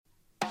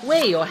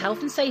We're your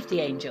health and safety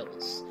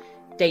angels,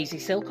 Daisy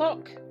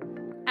Silcock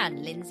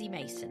and Lindsay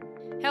Mason.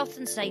 Health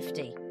and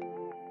safety.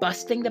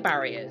 Busting the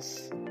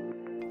barriers.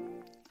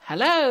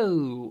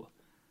 Hello.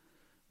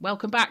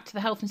 Welcome back to the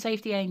Health and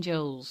Safety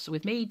Angels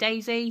with me,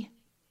 Daisy.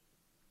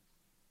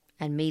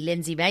 And me,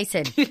 Lindsay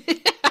Mason.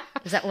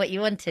 Is that what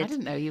you wanted? I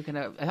didn't know you were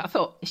going to... I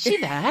thought, is she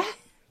there?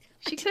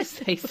 She's going to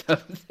say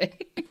something.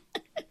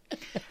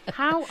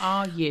 How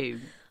are you?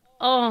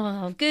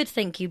 Oh, good,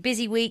 thank you.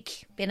 Busy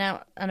week. Been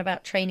out and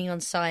about training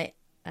on site,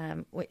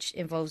 which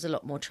involves a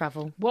lot more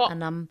travel. What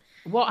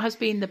has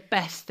been the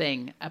best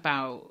thing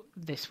about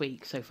this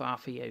week so far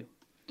for you?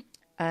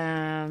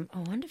 I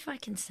wonder if I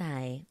can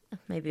say,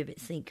 maybe a bit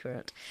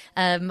secret.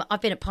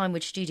 I've been at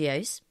Pinewood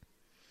Studios.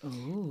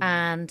 Ooh.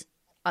 And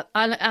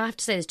I have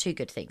to say there's two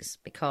good things,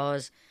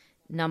 because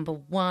number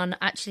one,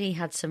 I actually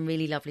had some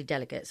really lovely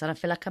delegates, and I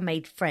feel like I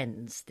made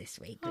friends this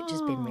week, which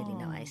has been really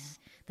nice.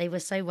 They were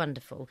so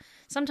wonderful.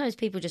 Sometimes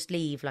people just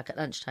leave like at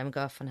lunchtime and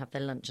go off and have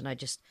their lunch, and I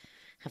just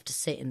have to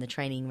sit in the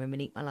training room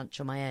and eat my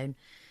lunch on my own.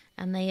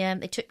 And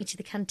they took me to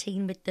the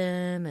canteen with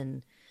them,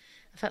 and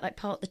I felt like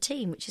part of the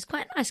team, which is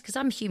quite nice because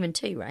I'm human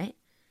too, right?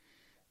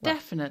 Well,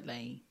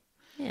 definitely.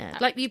 Yeah.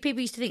 Like you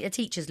people used to think that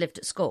teachers lived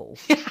at school.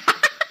 Yes.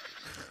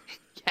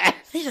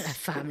 They don't have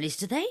families,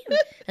 do they?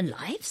 And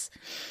lives?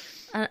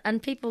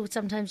 And people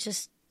sometimes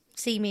just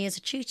see me as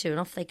a tutor and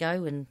off they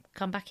go and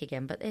come back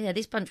again. But yeah,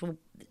 this bunch were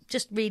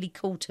just really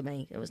cool to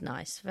me. It was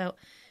nice. Felt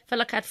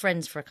like I had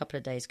friends for a couple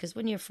of days, because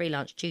when you're a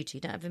freelance tutor,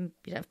 you don't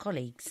have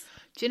colleagues.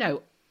 Do you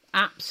know,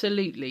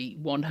 absolutely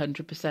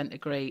 100%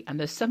 agree. And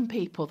there's some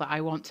people that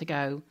I want to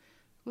go,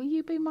 will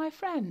you be my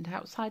friend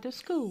outside of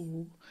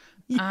school?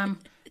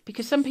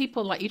 Because some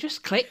people like you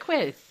just click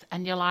with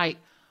and you're like,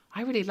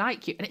 I really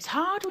like you. And it's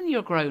hard when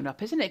you're grown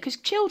up, isn't it? Because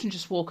children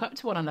just walk up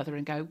to one another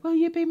and go, will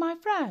you be my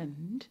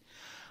friend?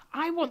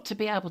 I want to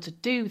be able to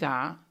do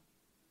that.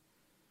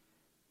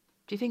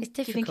 Do you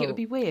think it would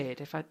be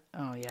weird if I...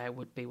 Oh, yeah, it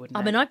would be, wouldn't it?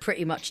 I mean, I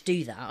pretty much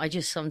do that. I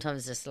just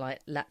sometimes just like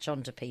latch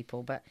on to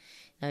people. But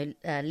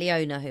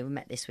Leona, who we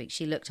met this week,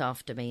 she looked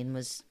after me and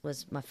was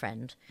my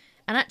friend.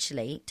 And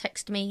actually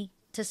texted me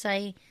to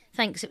say,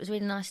 thanks, it was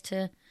really nice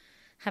to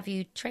have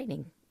you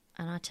training.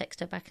 And I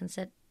texted her back and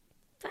said,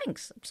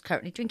 thanks, I'm just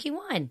currently drinking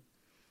wine.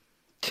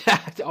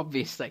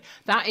 Obviously.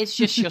 That is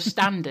just your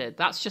standard.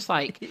 That's just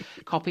like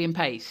copy and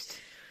paste.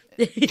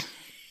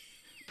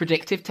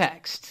 Predictive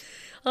text.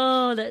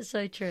 Oh, that's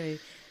so true.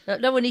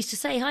 No one needs to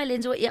say, hi,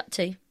 Linz, what are you up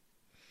to?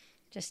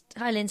 Just,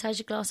 hi, Linz, how's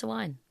your glass of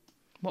wine?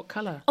 What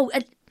colour? Oh,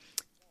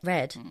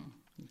 red.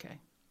 Okay.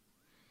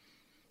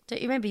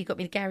 Don't you remember you got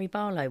me the Gary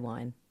Barlow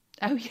wine?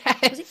 Oh,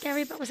 yes. Was it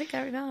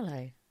Gary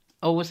Barlow?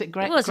 Or was it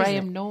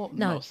Graham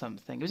Norton or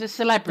something? It was a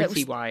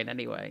celebrity wine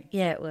anyway.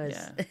 Yeah, it was.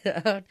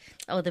 Yeah.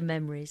 Oh, the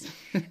memories.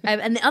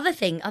 And the other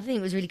thing, I think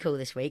it was really cool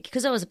this week,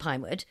 because I was at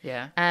Pinewood.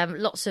 Yeah.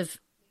 Lots of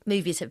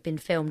movies have been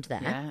filmed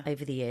there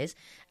over the years.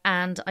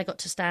 And I got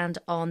to stand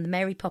on the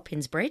Mary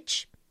Poppins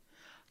Bridge.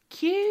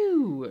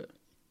 Cute.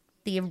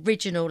 The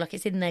original, like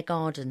it's in their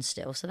garden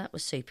still. So that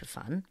was super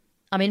fun.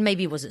 I mean,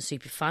 maybe it wasn't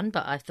super fun,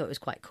 but I thought it was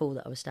quite cool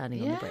that I was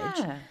standing on the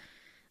bridge.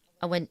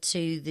 I went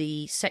to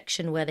the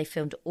section where they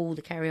filmed all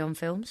the Carry On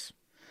films.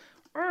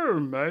 Oh,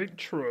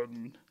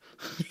 matron.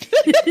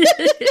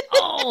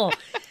 Oh,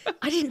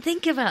 I didn't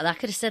think about that. I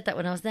could have said that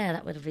when I was there.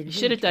 That would have been... You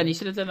should have done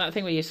that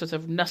thing where you sort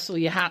of nuzzle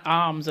your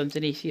arms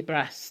underneath your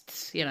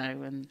breasts, you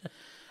know, and...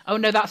 Oh,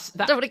 no,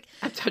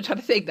 I'm trying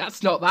to think.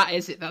 That's not that,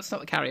 is it? That's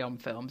not the Carry On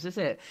films, is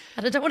it?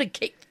 And I don't want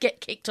to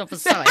get kicked off a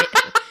site.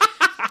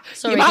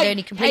 Sorry, you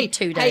only complete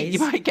 2 days. Hey, you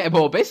might get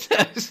more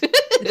business.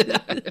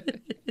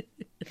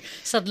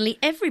 Suddenly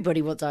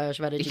everybody wants Irish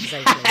managing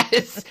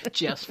safely.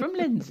 Just from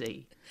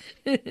Lindsay.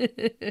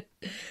 And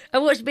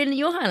what's been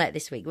your highlight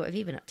this week? What have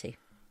you been up to?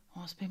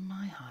 What's been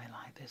my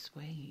highlight this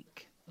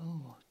week?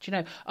 Oh, do you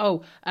know?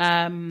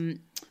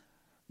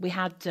 We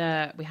went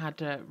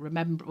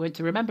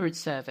to Remembrance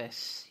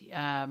service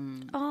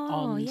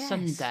on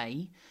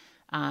Sunday,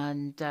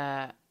 and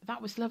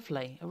that was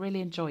lovely. I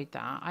really enjoyed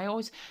that.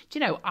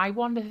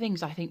 One of the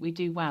things I think we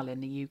do well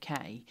in the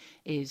UK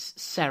is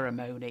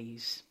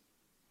ceremonies.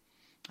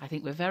 I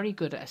think we're very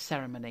good at a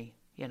ceremony,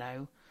 you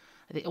know.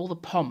 I think all the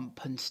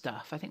pomp and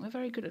stuff, I think we're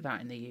very good at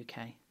that in the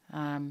UK.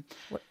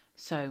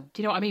 So,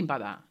 do you know what I mean by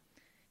that?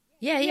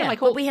 Yeah.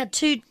 We had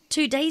two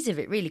days of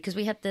it, really, because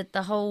we had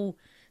the whole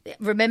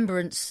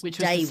Remembrance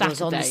Day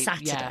was on the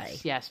Saturday.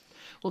 Yes.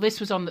 Well,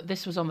 this was on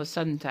the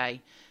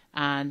Sunday,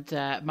 and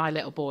my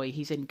little boy,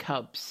 he's in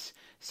Cubs,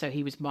 so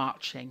he was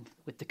marching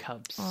with the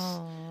Cubs.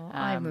 Oh,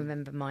 I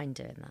remember mine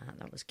doing that.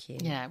 That was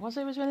cute. Yeah, it was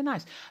really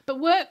nice.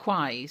 But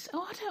work-wise,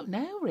 I don't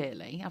know,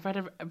 really. I've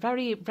read a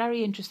very,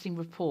 very interesting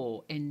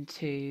report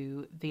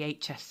into the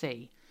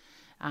HSE,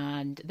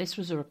 and this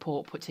was a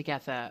report put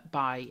together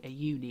by a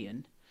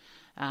union,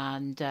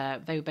 and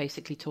they were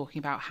basically talking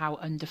about how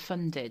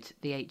underfunded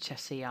the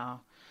HSE are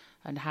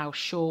and how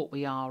short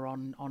we are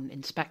on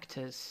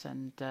inspectors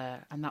and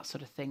that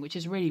sort of thing, which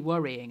is really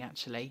worrying,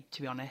 actually,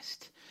 to be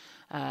honest.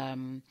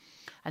 and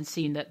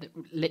seen that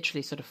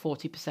literally sort of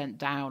 40%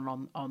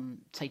 down on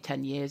say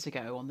 10 years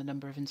ago on the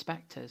number of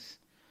inspectors.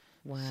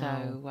 Wow.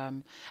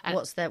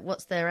 So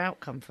what's their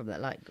outcome from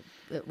that? Like,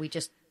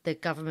 the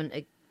government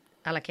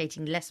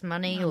allocating less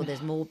money, or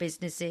there's more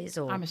businesses,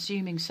 or I'm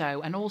assuming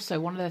so. And also,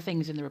 one of the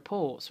things in the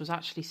reports was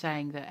actually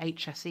saying that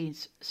HSE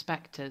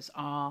inspectors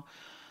are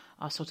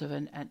sort of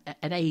an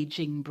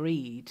ageing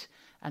breed,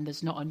 and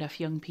there's not enough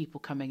young people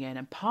coming in.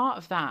 And part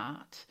of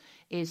that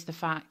is the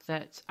fact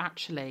that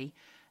actually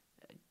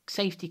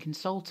safety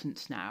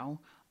consultants now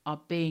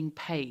are being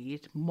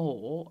paid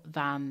more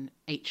than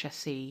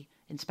HSE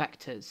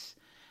inspectors.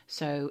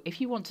 So if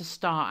you want to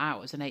start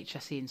out as an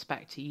HSE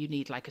inspector, you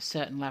need like a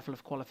certain level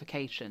of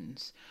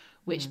qualifications,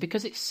 which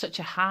because it's such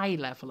a high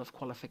level of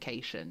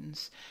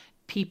qualifications,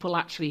 people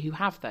actually who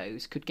have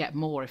those could get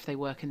more if they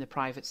work in the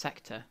private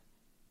sector.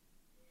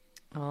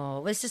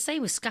 Oh, well, it's the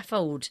same with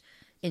scaffold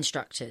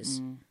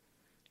instructors.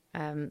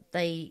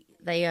 They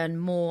earn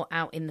more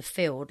out in the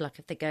field, like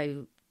if they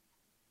go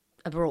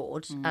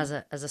abroad as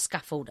a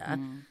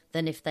scaffolder,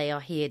 than if they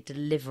are here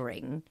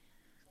delivering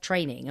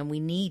training. And we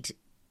need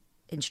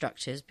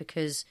instructors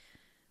because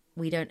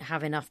we don't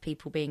have enough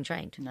people being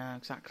trained. No,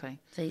 exactly.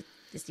 So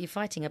you're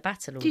fighting a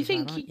battle all Do you the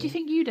time, think? aren't Do you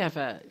think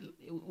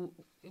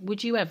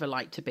would you ever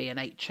like to be an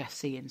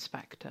HSE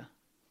inspector?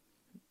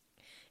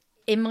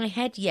 In my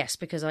head, yes,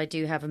 because I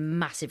do have a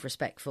massive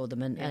respect for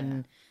them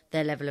and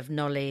their level of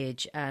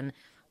knowledge. And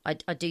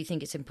I do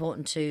think it's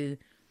important to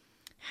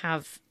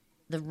have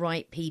the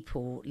right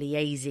people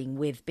liaising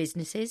with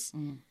businesses.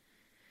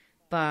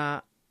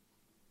 But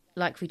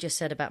like we just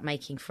said about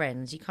making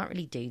friends, you can't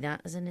really do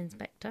that as an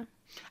inspector.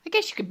 I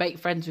guess you could make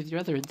friends with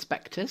your other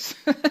inspectors.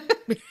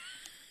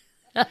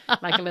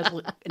 Like a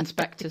little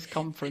inspectors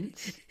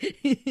conference.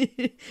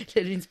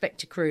 Little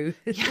inspector crew.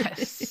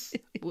 Yes.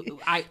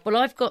 Well,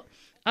 I've got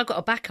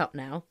a backup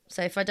now.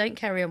 So if I don't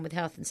carry on with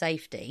health and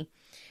safety,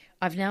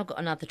 I've now got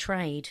another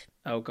trade.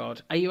 Oh,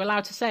 God. Are you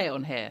allowed to say it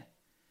on here?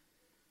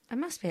 I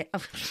must be.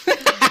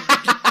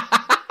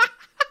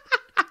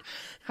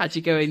 Had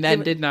you going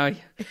then, didn't I?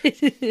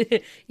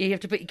 You have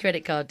to put your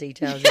credit card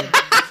details in.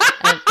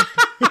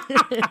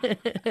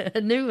 I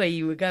knew where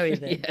you were going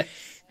then.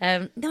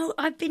 Yes. No,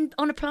 I've been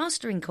on a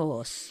plastering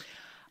course.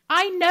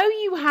 I know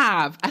you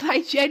have, and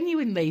I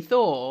genuinely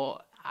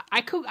thought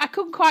I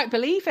couldn't quite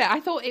believe it. I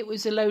thought it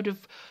was a load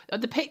of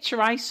the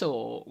picture I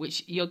saw,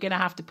 which you're going to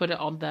have to put it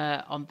on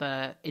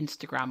the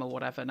Instagram or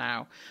whatever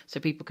now, so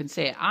people can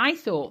see it. I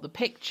thought the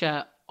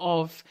picture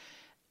of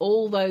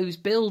all those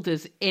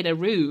builders in a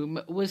room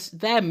was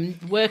them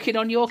working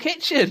on your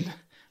kitchen.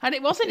 And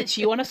it wasn't. It's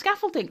you on a a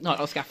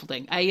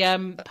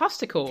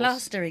plaster course.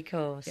 Plastering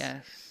course.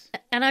 Yes.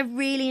 And I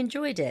really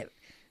enjoyed it.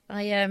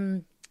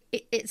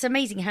 It's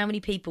amazing how many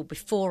people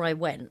before I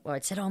went, where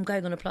I'd said, I'm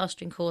going on a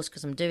plastering course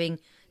because I'm doing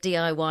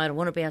DIY and I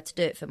want to be able to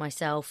do it for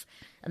myself.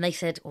 And they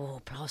said,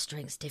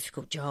 plastering's a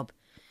difficult job.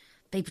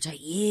 People take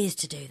years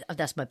to do that. Oh,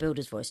 that's my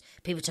builder's voice.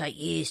 People take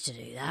years to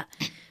do that.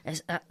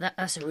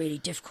 That's a really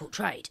difficult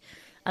trade.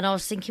 And I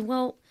was thinking,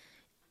 well,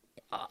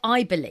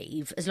 I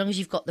believe as long as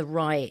you've got the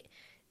right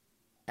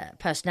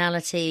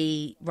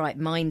personality, right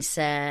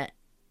mindset,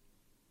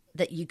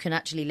 that you can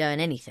actually learn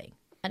anything.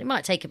 And it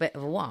might take a bit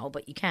of a while,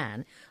 but you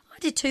can. I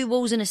did 2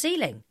 walls and a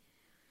ceiling.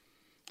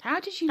 How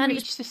did you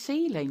reach the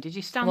ceiling? Did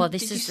you stand? Well,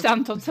 did you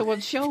stand on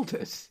someone's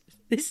shoulders?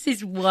 This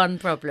is one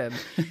problem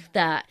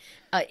that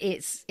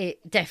it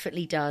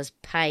definitely does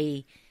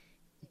pay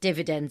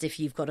dividends if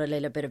you've got a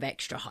little bit of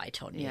extra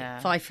height on you.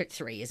 Yeah.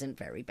 5'3" isn't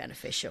very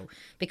beneficial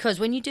because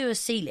when you do a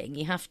ceiling,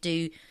 you have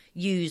to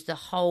use the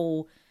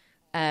whole,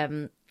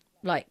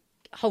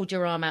 hold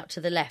your arm out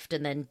to the left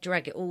and then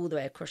drag it all the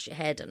way across your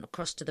head and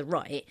across to the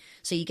right.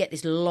 So you get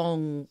this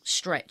long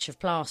stretch of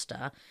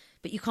plaster,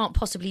 but you can't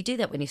possibly do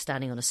that when you're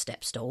standing on a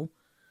step stool.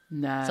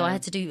 No. So I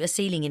had to do a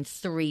ceiling in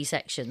 3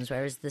 sections,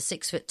 whereas the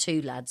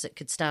 6'2" lads that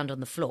could stand on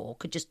the floor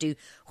could just do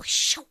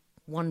whoosh,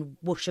 one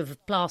whoosh of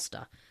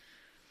plaster.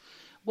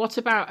 What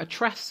about a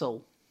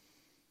trestle?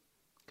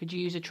 Could you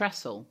use a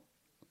trestle?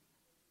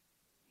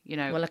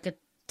 Well, like a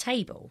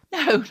table.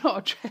 No, not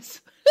a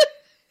trestle.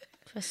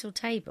 Trestle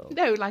table.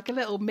 No, like a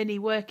little mini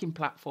working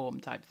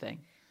platform type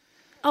thing.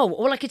 Oh,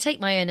 well, I could take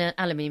my own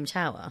aluminium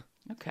tower.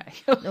 Okay.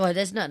 Well,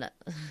 there's not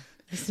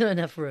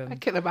enough room. I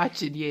can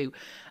imagine you,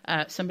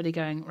 somebody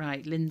going,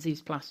 right,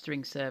 Lindsay's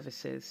plastering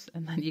services,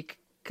 and then you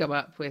come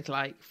up with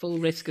like full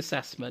risk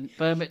assessment,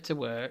 permit to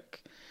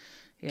work.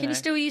 Can you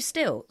still use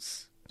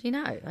stilts? Do you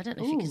know? I don't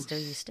know if you can still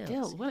use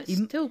stilts. Well, it's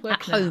still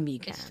working at home. You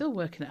can. It's still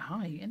working at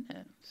height, isn't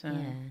it? So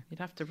you'd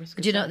have to risk.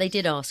 Do you know what they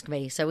did ask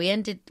me? So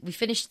we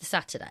finished the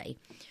Saturday,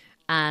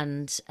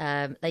 and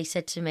they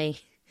said to me,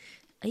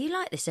 "Are you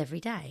like this every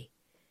day?"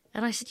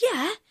 And I said,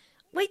 "Yeah.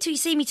 Wait till you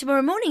see me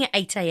tomorrow morning at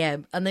 8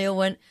 a.m." And they all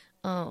went,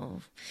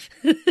 "Oh,"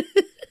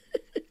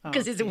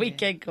 because it's a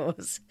weekend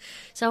course.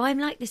 So I'm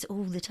like this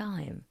all the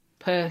time.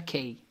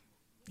 Perky.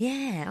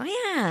 Yeah, I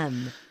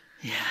am.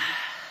 Yeah.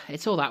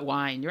 It's all that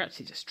wine. You're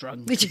actually just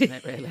drunk, isn't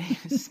it, really?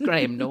 It's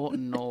Graham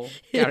Norton or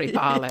Gary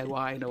Barlow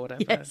wine or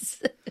whatever.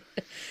 Yes.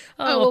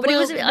 well, but it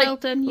was well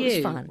done it was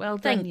you. fun. Well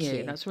done Thank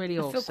you. That's really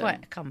I feel awesome.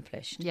 quite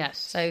accomplished. Yes.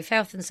 So if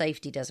health and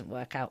safety doesn't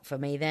work out for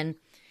me, then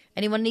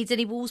anyone needs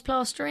any walls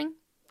plastering,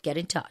 get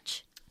in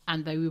touch.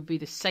 And they will be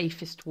the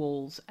safest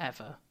walls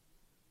ever.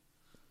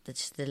 They're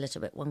just a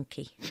little bit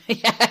wonky.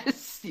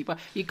 Yes.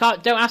 You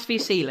can't. Don't ask for your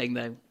ceiling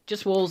though.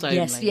 Just walls only.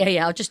 Yes,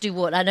 yeah. I'll just do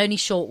what, and only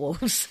short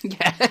walls.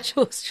 Yeah.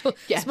 short,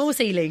 Yes. Small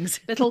ceilings.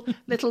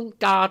 little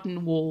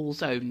garden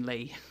walls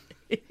only.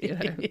 You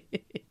know.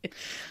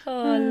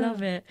 Oh, I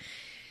love it.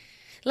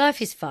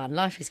 Life is fun.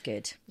 Life is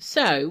good.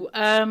 So,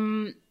 a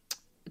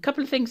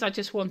couple of things I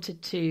just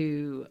wanted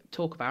to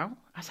talk about.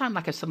 I sound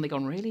like I've suddenly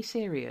gone really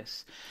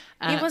serious.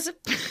 I was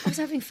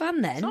having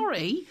fun then.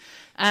 Sorry.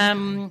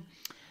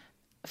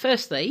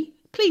 Firstly,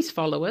 please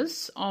follow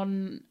us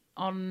on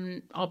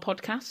our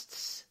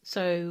podcasts.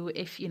 So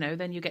if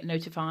then you get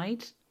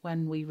notified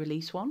when we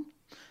release one.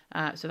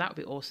 So that would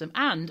be awesome.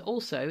 And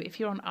also, if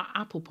you're on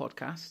Apple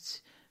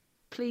Podcasts,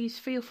 please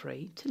feel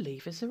free to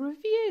leave us a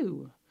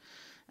review.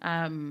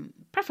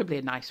 Preferably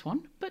a nice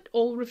one, but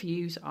all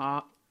reviews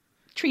are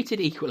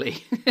treated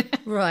equally.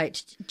 Right.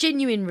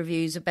 Genuine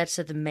reviews are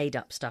better than made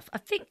up stuff. I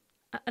think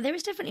there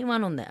is definitely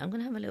one on there. I'm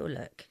going to have a little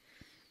look.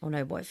 Oh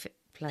no, what if it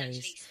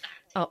plays?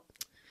 Oh,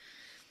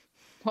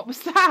 What was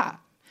that?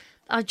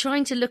 I'm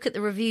trying to look at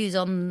the reviews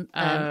on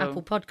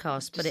Apple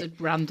Podcasts, but Just it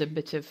a random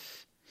bit of...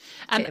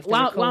 And of the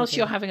whilst recording.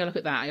 you're having a look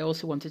at that, I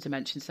also wanted to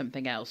mention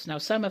something else. Now,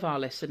 some of our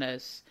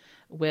listeners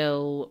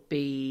will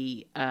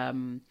be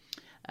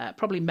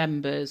probably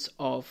members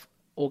of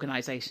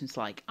organisations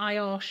like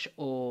IOSH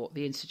or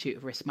the Institute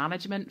of Risk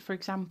Management, for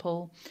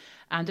example,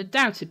 and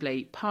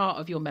undoubtedly part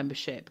of your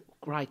membership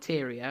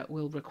criteria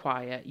will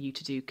require you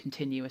to do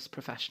continuous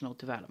professional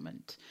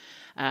development.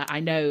 I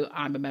know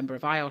I'm a member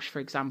of IOSH, for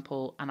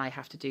example, and I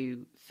have to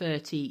do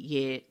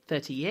 30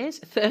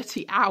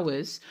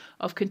 hours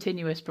of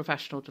continuous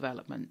professional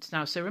development.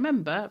 Now, so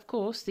remember, of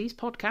course, these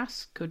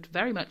podcasts could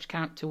very much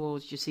count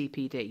towards your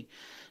CPD.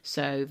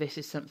 So this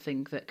is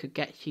something that could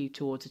get you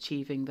towards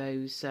achieving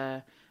those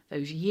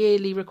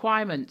yearly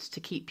requirements to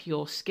keep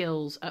your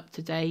skills up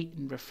to date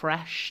and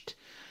refreshed.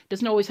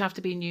 Doesn't always have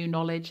to be new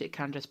knowledge. It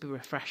can just be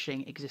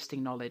refreshing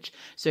existing knowledge.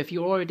 So if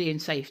you're already in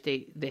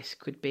safety, this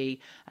could be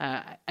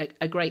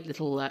a great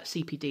little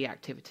CPD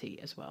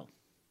activity as well.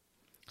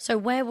 So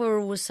where we're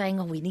always saying,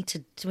 oh, we need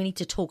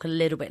to talk a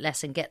little bit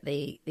less and get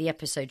the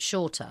episode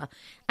shorter,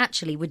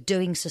 actually we're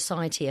doing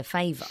society a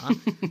favour.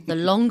 The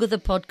longer the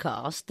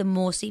podcast, the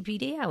more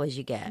CPD hours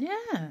you get.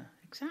 Yeah,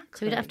 exactly.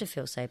 So we don't have to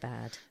feel so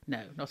bad.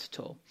 No, not at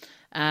all.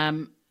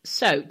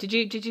 So did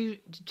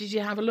you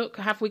have a look?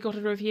 Have we got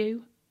a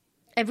review?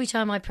 Every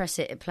time I press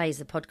it, it plays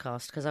the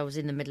podcast because I was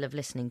in the middle of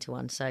listening to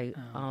one. So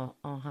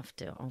I'll have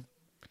to.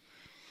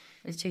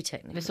 It's too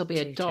technical. This will be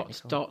a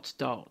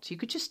dot. You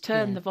could just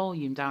turn the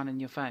volume down in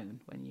your phone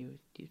when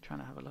you're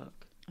trying to have a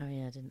look. Oh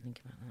yeah, I didn't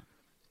think about that.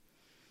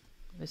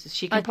 This is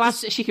she can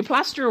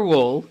plaster a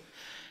wall.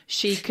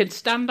 She can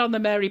stand on the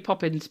Mary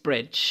Poppins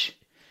bridge.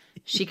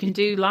 She can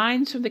do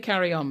lines from the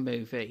Carry On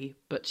movie,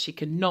 but she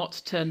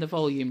cannot turn the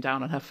volume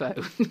down on her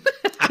phone.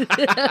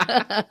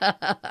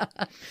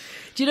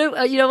 Do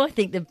you know? I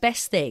think the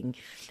best thing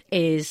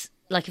is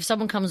like if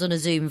someone comes on a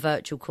Zoom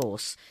virtual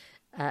course,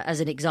 as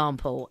an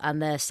example,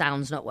 and their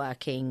sound's not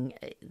working,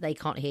 they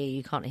can't hear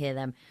you, can't hear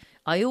them.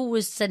 I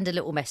always send a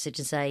little message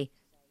and say,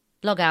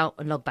 log out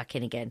and log back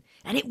in again,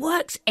 and it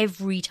works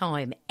every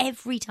time.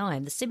 Every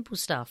time, the simple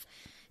stuff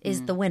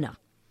is the winner.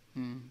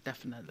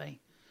 Definitely,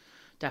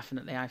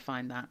 I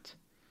find that.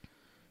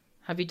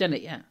 Have you done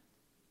it yet?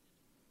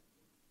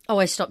 Oh,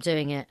 I stopped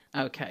doing it.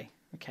 Okay.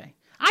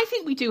 I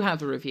think we do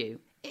have a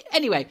review.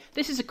 Anyway,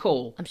 this is a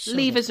call. Sure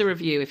Leave us a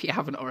review if you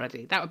haven't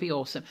already. That would be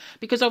awesome.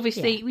 Because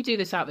obviously we do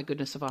this out of the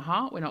goodness of our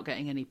heart. We're not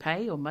getting any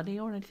pay or money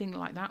or anything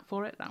like that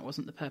for it. That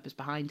wasn't the purpose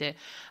behind it.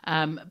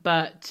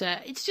 But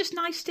it's just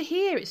nice to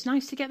hear. It's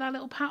nice to get that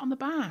little pat on the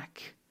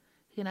back.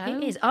 You know?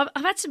 It is. I've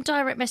had some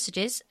direct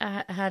messages.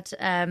 I had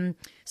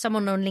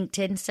someone on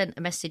LinkedIn sent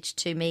a message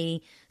to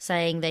me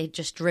saying they'd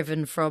just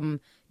driven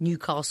from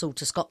Newcastle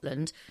to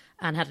Scotland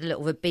and had a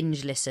little bit of a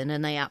binge listen,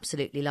 and they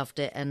absolutely loved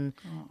it and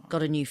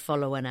got a new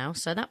follower now.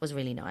 So that was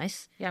really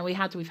nice. Yeah, we've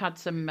had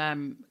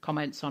some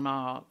comments on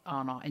our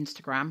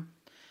Instagram,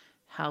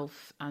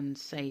 health and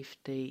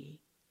safety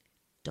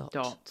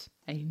dot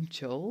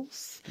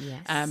angels.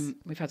 Yes.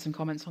 We've had some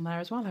comments on there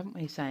as well, haven't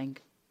we? Saying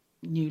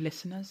new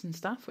listeners and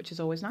stuff, which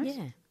is always nice.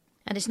 Yeah,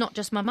 and it's not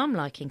just my mum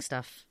liking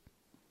stuff,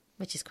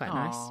 which is quite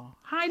nice.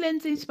 Hi,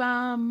 Lindsay's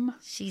mum.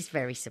 She's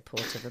very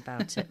supportive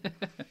about it.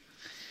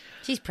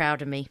 She's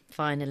proud of me,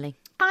 finally.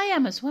 I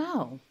am as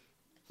well.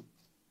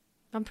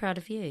 I'm proud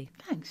of you.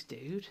 Thanks,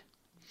 dude.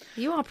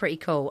 You are pretty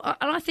cool. And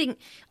I think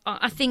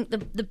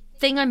the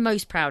thing I'm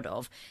most proud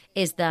of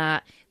is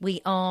that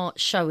we are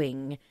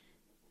showing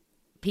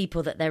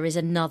people that there is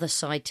another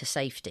side to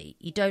safety.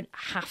 You don't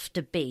have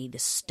to be the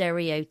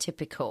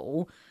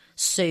stereotypical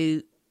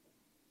suit,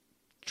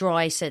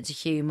 dry sense of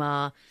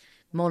humour,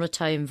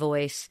 monotone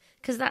voice,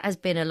 because that has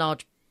been a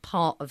large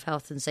part of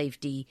health and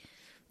safety,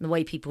 the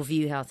way people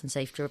view health and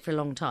safety for a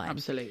long time.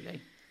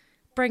 Absolutely.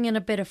 bring in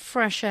a bit of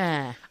fresh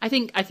air. I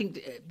think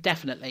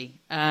definitely.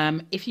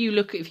 If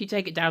you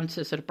take it down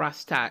to sort of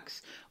brass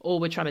tacks, all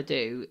we're trying to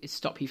do is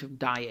stop you from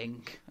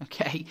dying.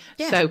 Okay,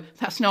 Yeah. so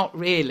that's not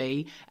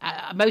really.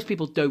 Most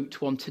people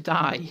don't want to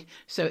die,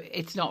 so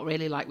it's not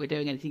really like we're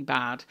doing anything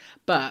bad.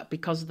 But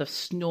because of the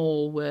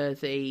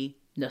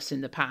snore-worthiness in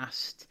the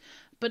past.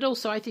 But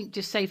also, I think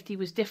just safety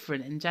was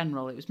different in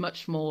general. It was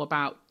much more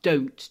about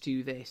don't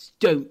do this,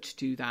 don't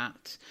do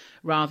that,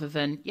 rather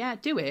than, yeah,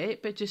 do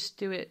it, but just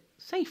do it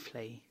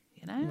safely,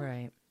 you know?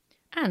 Right.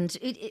 And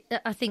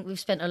I think we've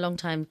spent a long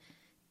time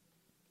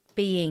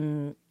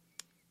being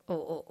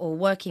or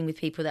working with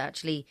people that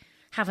actually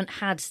haven't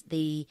had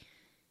a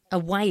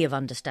way of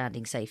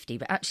understanding safety,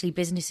 but actually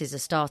businesses are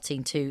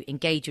starting to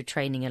engage with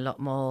training a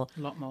lot more.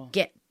 A lot more.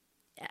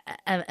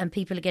 And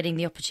people are getting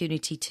the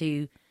opportunity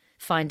to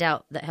find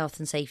out that health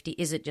and safety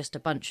isn't just a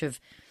bunch of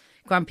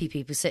grumpy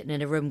people sitting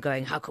in a room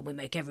going, how can we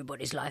make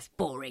everybody's life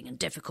boring and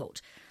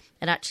difficult?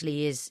 It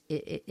actually is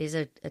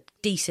a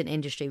decent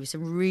industry with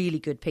some really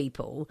good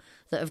people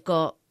that have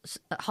got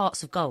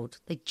hearts of gold.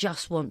 They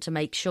just want to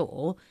make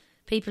sure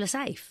people are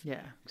safe.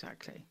 Yeah,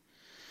 exactly.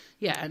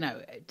 Yeah,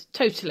 no,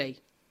 totally.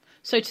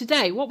 So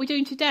today, what are we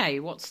doing today?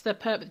 What's the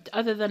purpose,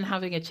 other than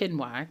having a chin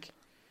wag,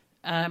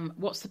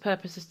 what's the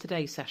purpose of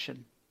today's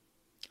session?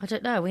 I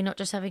don't know. We're not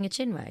just having a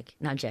chin wag.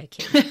 No, I'm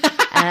joking.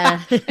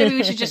 Maybe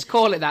we should just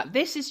call it that.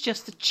 This is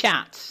just a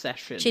chat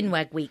session. Chin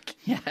wag week.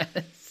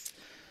 Yes.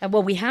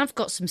 Well, we have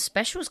got some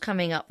specials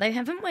coming up, though,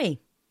 haven't we?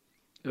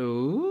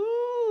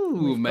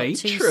 Ooh,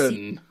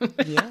 matron.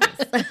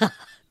 Yes.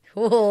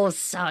 Oh,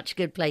 such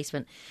good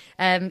placement.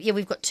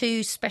 We've got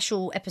 2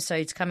 special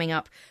episodes coming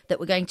up that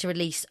we're going to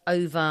release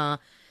over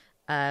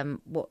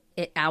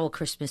our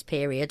Christmas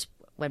period.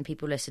 When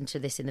people listen to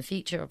this in the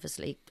future,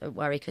 obviously, don't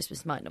worry,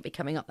 Christmas might not be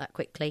coming up that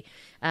quickly.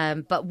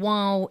 But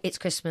while it's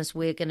Christmas,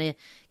 we're going to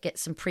get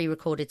some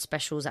pre-recorded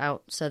specials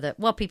out so that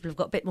while people have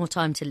got a bit more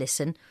time to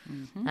listen.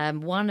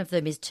 Mm-hmm. One of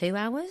them is 2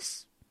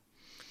 hours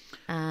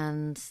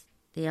and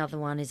the other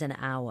one is an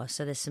hour.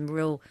 So there's some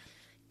real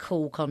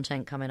cool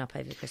content coming up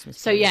over the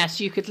Christmas period. So yes,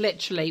 you could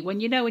literally, when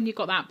you've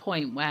got that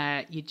point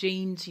where you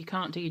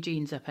can't do your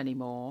jeans up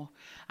anymore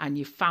and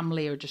your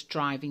family are just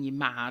driving you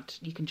mad,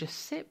 you can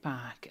just sit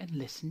back and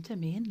listen to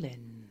me and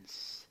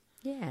Linz.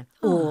 Yeah.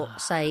 Or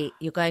say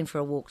you're going for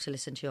a walk to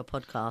listen to your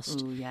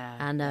podcast. Ooh, yeah.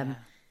 And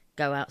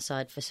go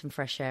outside for some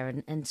fresh air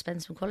and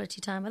spend some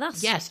quality time with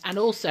us. Yes, and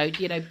also,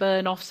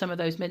 burn off some of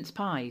those mince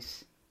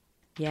pies.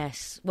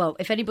 Yes. Well,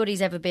 if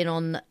anybody's ever been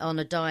on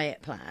a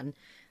diet plan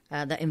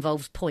that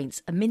involves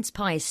points, a mince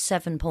pie is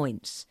 7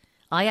 points.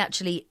 I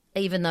actually,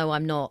 even though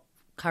I'm not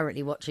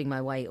currently watching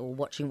my weight or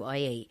watching what I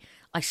eat,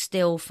 I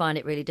still find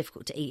it really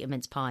difficult to eat a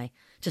mince pie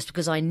just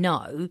because I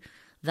know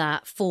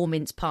that 4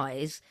 mince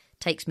pies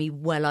takes me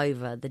well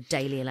over the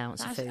daily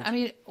allowance of food. I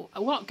mean,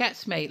 what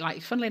gets me,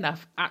 funnily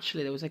enough,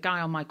 actually, there was a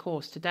guy on my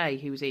course today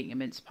who was eating a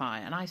mince pie,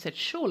 and I said,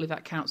 surely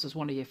that counts as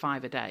one of your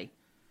 5 a day.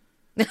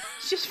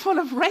 It's just full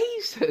of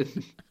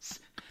raisins.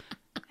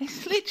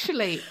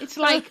 It's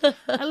like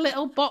a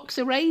little box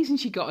of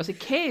raisins you got as a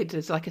kid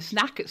as like a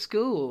snack at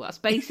school. That's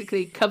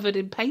basically covered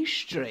in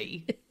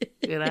pastry,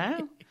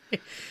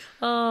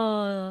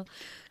 Oh,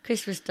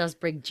 Christmas does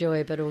bring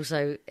joy, but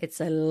also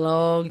it's a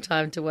long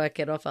time to work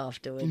it off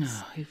afterwards. No,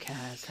 who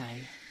cares,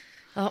 hey?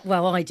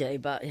 Well, I do,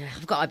 but yeah,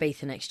 I've got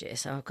Ibiza next year,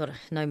 so I've got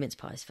no mince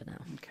pies for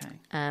now.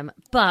 Okay.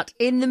 But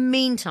in the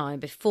meantime,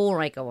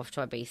 before I go off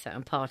to Ibiza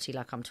and party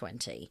like I'm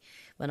 20,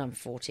 when I'm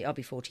 40, I'll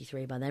be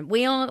 43 by then,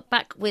 we are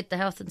back with the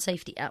Health and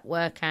Safety at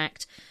Work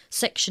Act,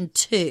 Section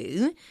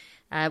 2.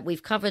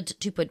 We've covered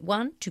 2.1,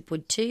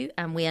 2.2,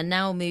 and we are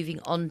now moving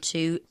on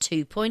to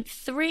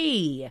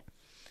 2.3.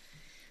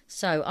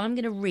 So I'm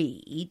going to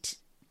read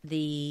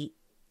the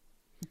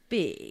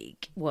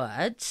big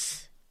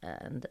words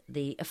and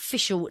the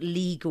official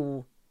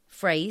legal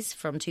phrase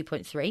from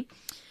 2.3.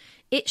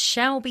 It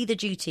shall be the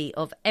duty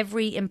of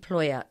every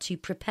employer to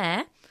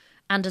prepare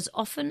and, as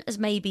often as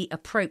may be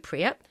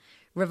appropriate,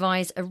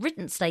 revise a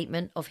written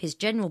statement of his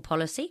general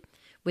policy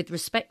with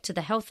respect to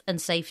the health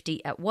and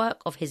safety at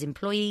work of his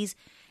employees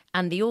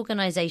and the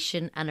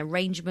organisation and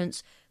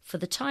arrangements for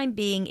the time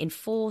being in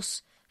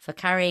force for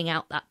carrying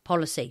out that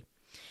policy,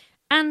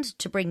 and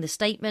to bring the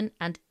statement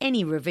and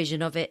any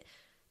revision of it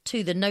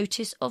to the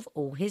notice of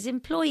all his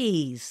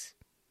employees.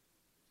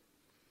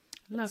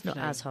 Lovely. It's not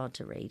as hard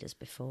to read as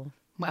before.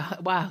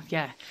 Well,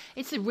 yeah.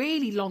 It's a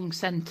really long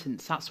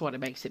sentence. That's what it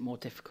makes it more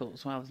difficult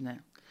as well, isn't it?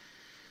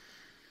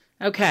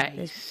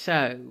 Okay,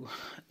 so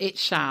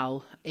it's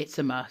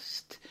a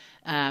must.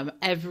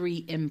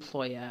 Every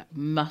employer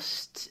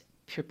must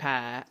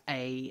prepare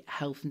a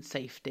health and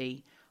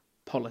safety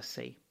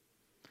policy.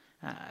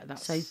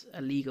 That's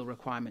a legal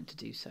requirement to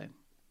do so.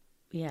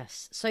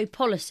 Yes. So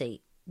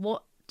policy,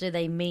 what do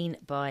they mean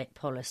by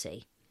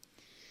policy?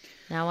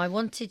 Now, I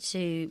wanted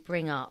to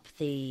bring up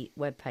the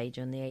webpage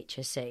on the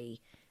HSE,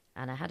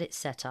 and I had it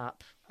set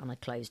up, and I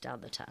closed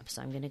down the tab.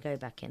 So I'm going to go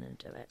back in and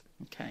do it.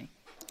 Okay.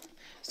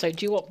 So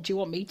do you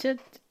want me to,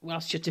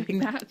 whilst you're doing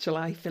that, shall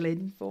I fill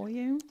in for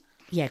you?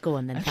 Yeah, go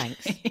on then,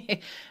 thanks.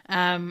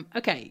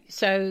 Okay,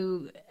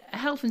 so a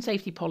health and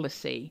safety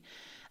policy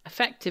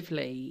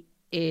effectively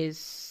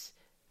is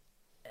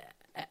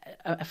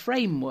a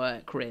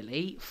framework,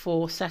 really,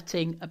 for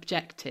setting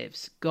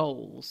objectives,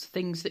 goals,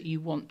 things that you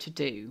want to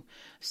do.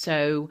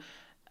 So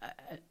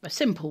a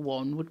simple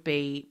one would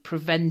be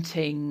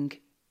preventing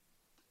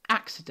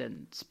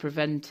accidents,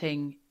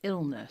 preventing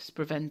illness,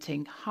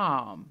 preventing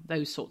harm,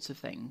 those sorts of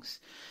things.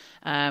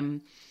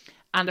 And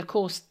of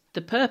course,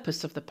 the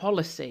purpose of the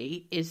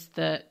policy is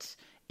that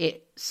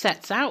it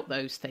sets out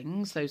those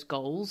things, those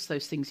goals,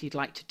 those things you'd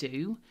like to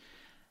do.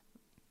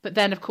 But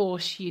then, of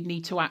course, you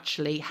need to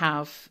actually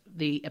have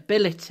the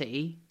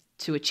ability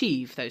to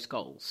achieve those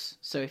goals.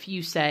 So if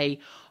you say,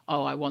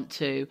 oh, I want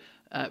to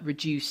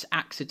reduce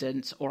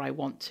accidents, or I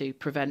want to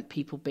prevent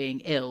people being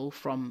ill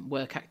from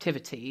work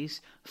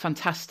activities,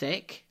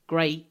 fantastic,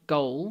 great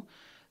goal.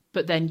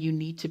 But then you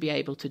need to be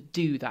able to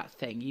do that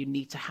thing. You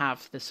need to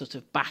have the sort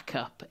of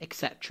backup,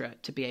 etc.,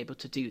 to be able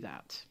to do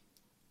that.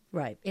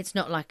 Right. It's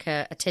not like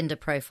a Tinder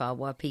profile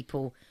where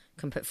people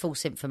can put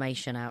false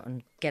information out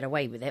and get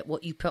away with it.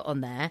 What you put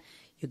on there,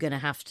 you're going to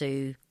have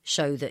to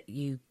show that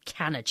you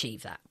can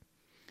achieve that.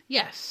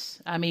 Yes,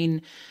 I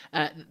mean,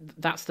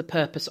 that's the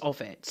purpose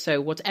of it.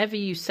 So whatever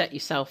you set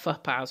yourself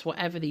up as,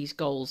 whatever these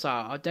goals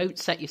are, don't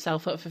set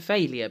yourself up for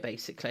failure,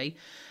 basically.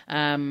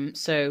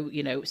 So,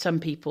 you know, some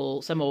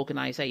people, some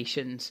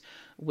organisations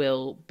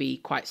will be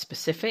quite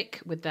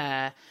specific with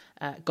their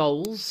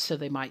goals. So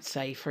they might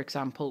say, for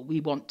example, we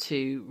want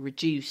to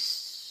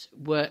reduce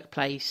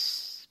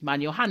workplace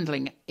manual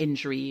handling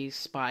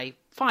injuries by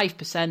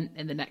 5%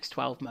 in the next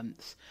 12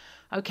 months.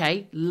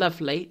 Okay,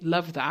 lovely,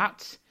 love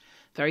that.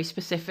 Very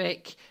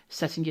specific,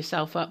 setting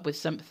yourself up with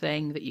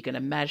something that you're going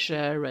to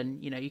measure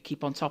and, you know, you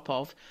keep on top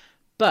of.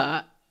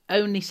 But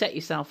only set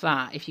yourself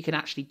that if you can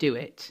actually do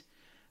it,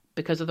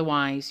 because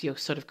otherwise you're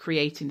sort of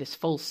creating this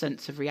false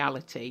sense of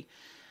reality.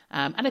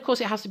 And of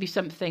course, it has to be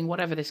something,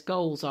 whatever this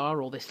goals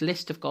are, or this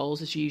list of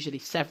goals, there's usually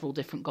several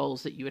different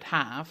goals that you would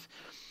have.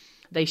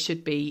 They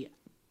should be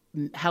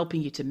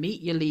helping you to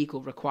meet your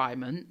legal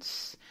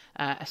requirements,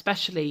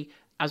 especially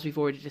as we've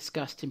already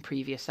discussed in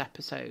previous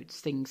episodes,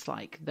 things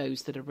like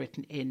those that are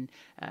written in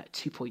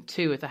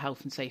 2.2 of the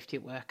Health and Safety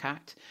at Work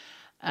Act.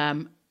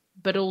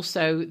 But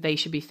also they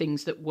should be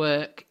things that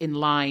work in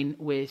line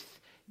with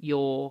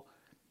your,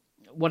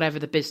 whatever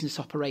the business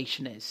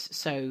operation is.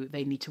 So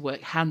they need to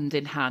work hand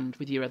in hand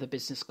with your other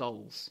business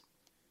goals.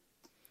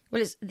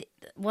 Well, it's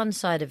one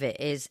side of it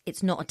is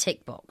it's not a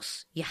tick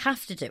box. You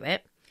have to do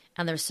it,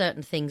 and there are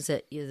certain things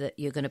that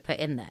you're going to put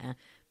in there,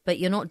 but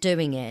you're not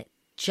doing it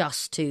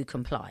just to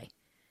comply.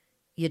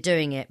 You're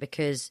doing it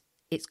because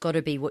it's got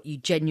to be what you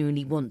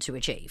genuinely want to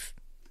achieve.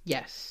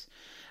 Yes.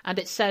 And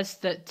it says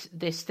that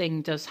this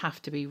thing does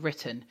have to be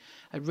written,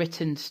 a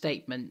written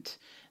statement.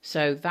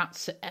 So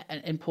that's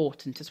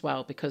important as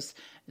well, because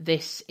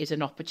this is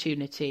an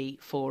opportunity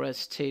for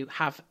us to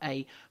have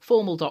a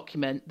formal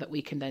document that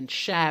we can then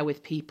share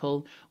with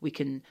people. We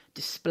can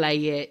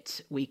display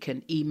it. We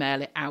can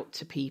email it out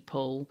to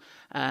people.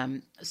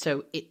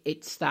 So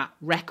it's that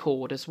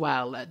record as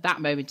well. At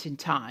that moment in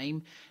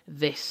time,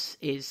 this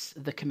is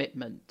the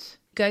commitment.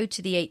 Go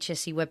to the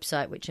HSE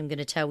website, which I'm going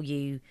to tell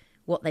you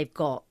what they've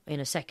got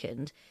in a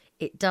second.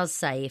 It does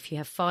say if you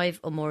have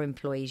 5 or more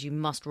employees, you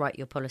must write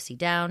your policy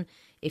down.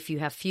 If you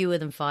have fewer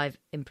than 5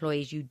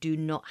 employees, you do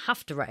not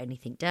have to write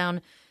anything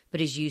down, but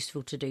it's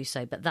useful to do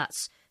so. But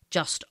that's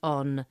just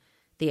on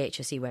the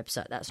HSE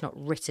website. That's not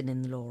written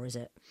in the law, is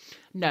it?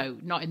 No,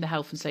 not in the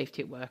Health and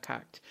Safety at Work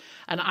Act.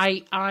 And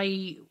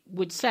I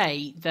would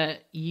say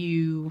that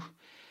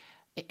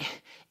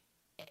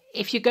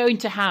if you're going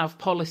to have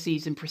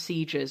policies and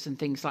procedures and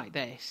things like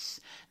this,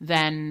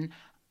 then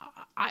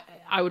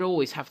I would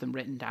always have them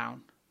written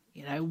down.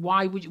 You know,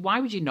 why would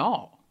you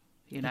not?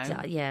 You know,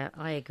 exactly. Yeah,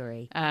 I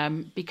agree.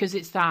 Because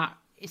it's that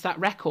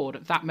record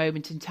at that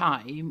moment in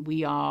time.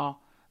 We are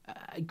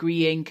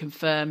agreeing,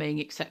 confirming,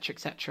 etc.,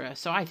 etc.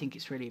 So I think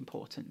it's really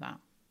important that.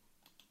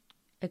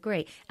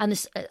 Agree, and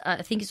this,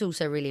 I think it's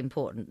also really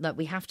important that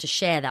we have to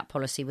share that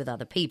policy with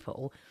other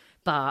people.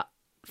 But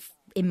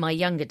in my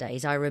younger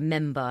days, I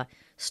remember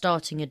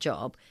starting a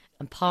job,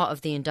 and part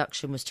of the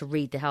induction was to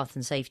read the health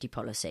and safety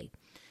policy.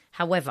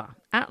 However,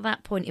 at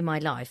that point in my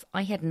life,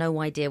 I had no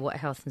idea what a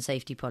health and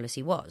safety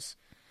policy was.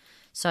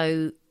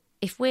 So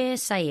if we're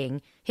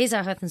saying, here's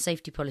our health and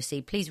safety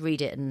policy, please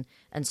read it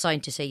and sign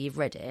to say you've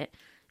read it,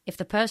 if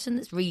the person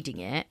that's reading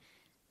it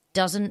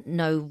doesn't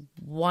know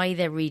why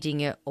they're reading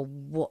it or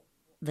what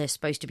they're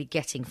supposed to be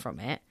getting from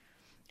it,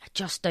 I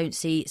just don't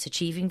see it's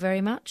achieving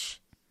very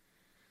much.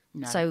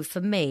 No. So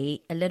for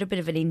me, a little bit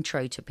of an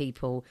intro to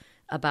people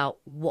about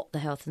what the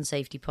health and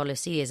safety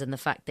policy is and the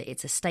fact that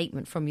it's a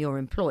statement from your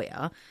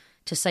employer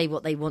to say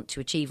what they want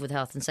to achieve with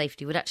health and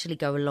safety would actually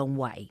go a long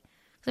way.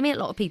 I mean, a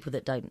lot of people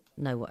that don't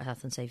know what a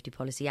health and safety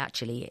policy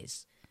actually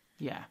is.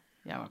 Yeah,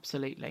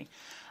 absolutely.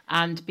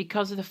 And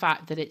because of the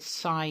fact that it's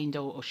signed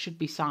or should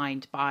be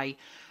signed by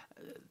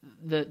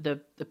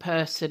the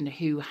person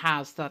who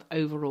has that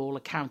overall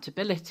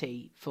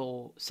accountability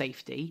for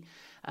safety.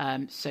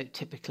 So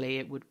typically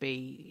it would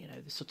be,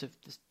 the sort of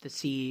the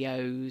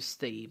CEOs,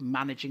 the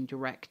managing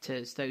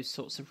directors, those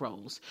sorts of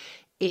roles.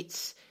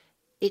 It's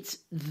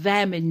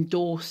them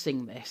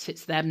endorsing this.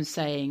 It's them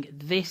saying,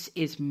 this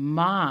is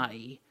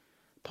my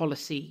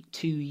policy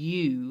to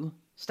you,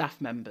 staff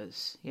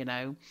members,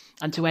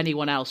 and to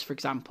anyone else. For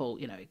example,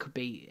 it could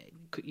be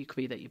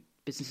that your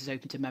business is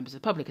open to members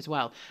of the public as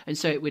well, and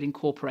so it would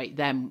incorporate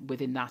them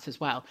within that as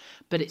well.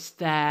 But it's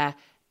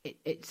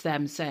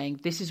them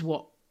saying, this is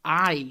what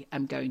I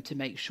am going to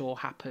make sure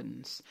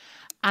happens.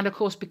 And of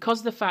course, because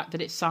of the fact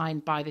that it's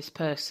signed by this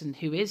person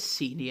who is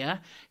senior,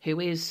 who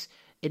is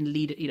in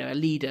leader, a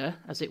leader,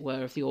 as it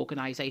were, of the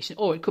organisation,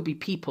 or it could be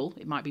people.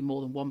 It might be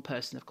more than one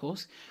person, of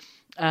course.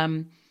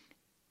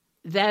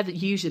 They're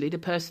usually the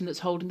person that's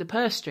holding the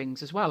purse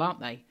strings as well,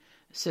 aren't they?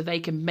 So they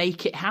can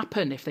make it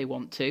happen if they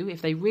want to.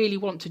 If they really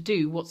want to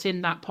do what's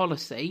in that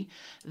policy,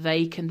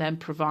 they can then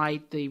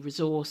provide the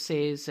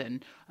resources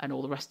and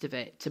all the rest of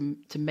it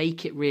to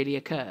make it really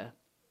occur.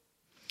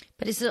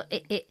 But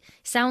it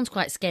sounds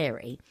quite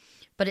scary,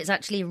 but it's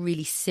actually a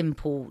really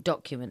simple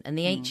document. And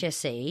the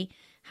HSE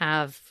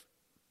have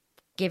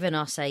given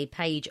us a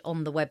page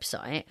on the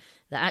website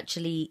that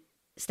actually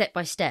step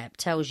by step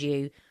tells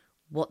you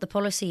what the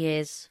policy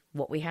is,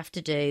 what we have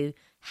to do,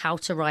 how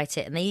to write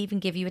it, and they even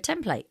give you a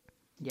template.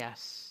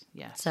 Yes.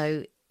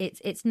 So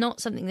it's not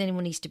something that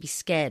anyone needs to be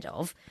scared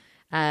of.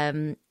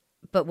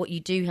 But what you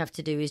do have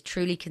to do is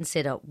truly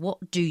consider,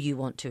 what do you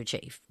want to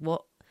achieve?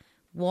 What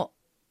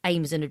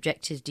aims and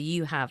objectives do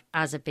you have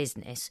as a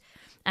business?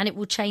 And it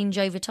will change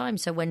over time.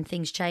 So when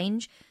things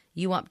change,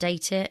 you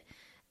update it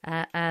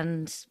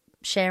and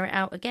share it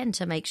out again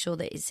to make sure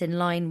that it's in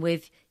line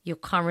with your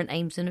current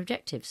aims and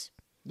objectives.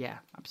 Yeah,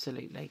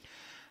 absolutely.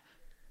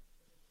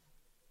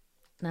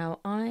 Now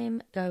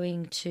I'm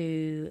going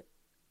to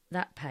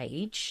that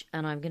page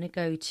and I'm going to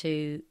go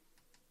to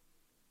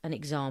an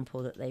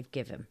example that they've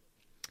given.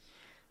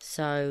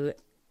 So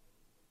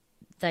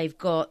they've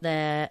got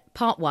their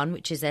part 1,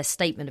 which is their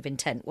statement of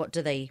intent. What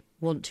do they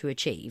want to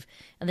achieve?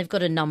 And they've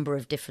got a number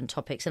of different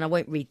topics, and I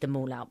won't read them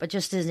all out, but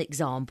just as an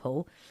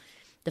example,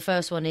 the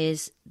first one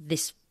is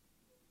this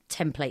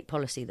template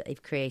policy that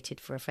they've created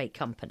for a fake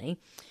company.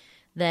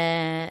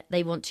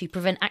 They want to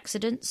prevent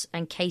accidents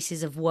and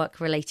cases of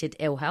work-related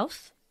ill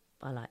health.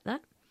 I like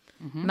that.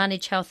 Mm-hmm.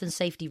 Manage health and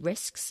safety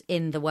risks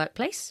in the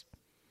workplace.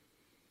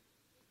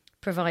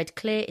 Provide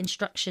clear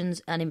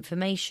instructions and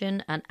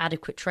information and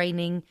adequate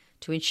training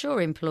to ensure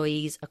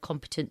employees are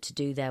competent to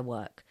do their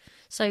work.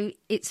 So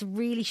it's a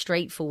really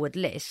straightforward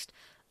list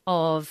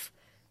of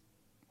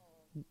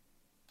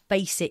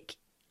basic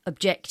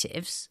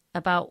objectives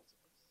about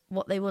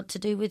what they want to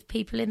do with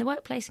people in the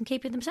workplace and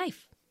keeping them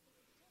safe.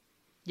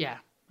 Yeah,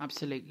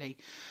 absolutely.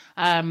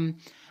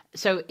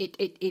 So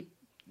it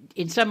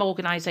in some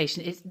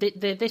organisations,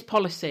 this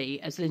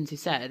policy, as Lindsay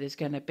said, is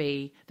going to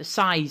be the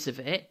size of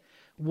it.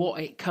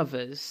 What it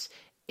covers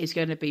is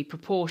going to be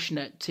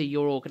proportionate to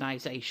your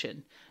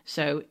organisation.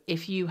 So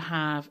if you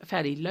have a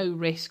fairly low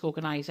risk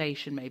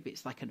organisation, maybe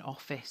it's like an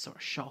office or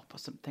a shop or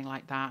something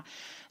like that,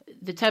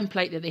 the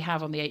template that they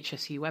have on the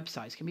HSE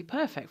websites can be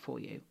perfect for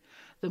you.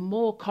 The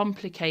more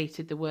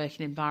complicated the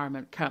working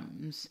environment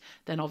comes,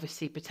 then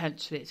obviously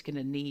potentially it's going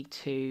to need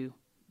to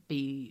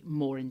be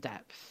more in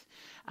depth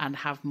and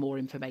have more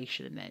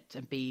information in it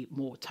and be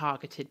more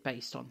targeted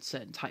based on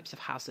certain types of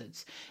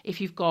hazards. If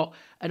you've got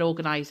an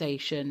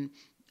organisation,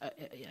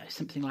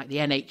 something like the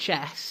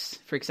NHS,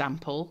 for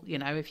example,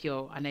 if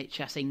you're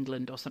NHS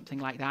England or something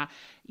like that,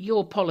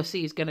 your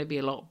policy is going to be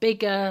a lot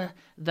bigger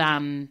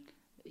than,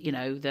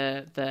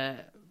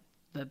 the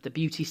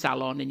beauty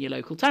salon in your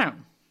local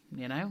town,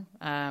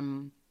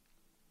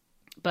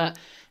 But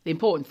the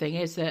important thing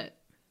is that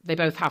they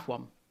both have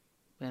one.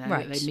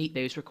 Right. They meet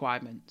those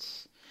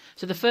requirements.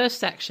 So the first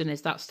section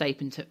is that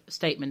statement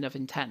of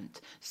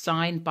intent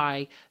signed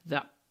by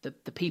the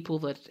people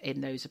that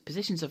in those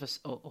positions of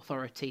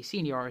authority,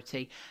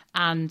 seniority,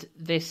 and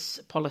this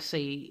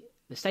policy,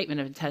 the statement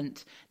of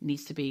intent,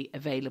 needs to be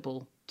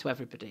available to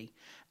everybody.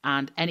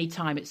 And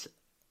anytime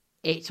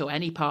it or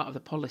any part of the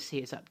policy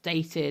is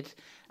updated,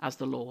 as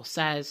the law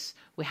says,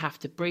 we have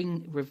to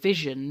bring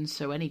revisions,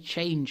 so any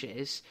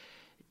changes,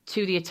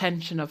 to the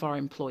attention of our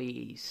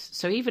employees.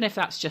 So even if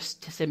that's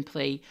just to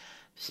simply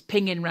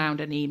pinging round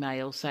an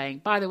email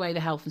saying, by the way, the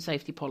health and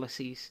safety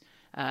policies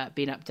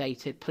been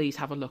updated, please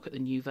have a look at the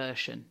new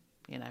version,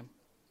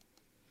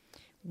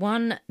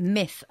 One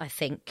myth I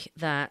think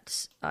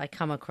that I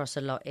come across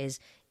a lot is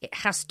it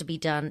has to be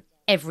done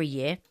every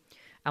year.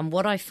 And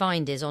what I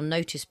find is on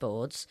notice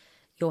boards,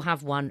 you'll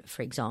have one,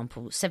 for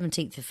example,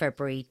 17th of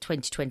February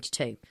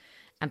 2022.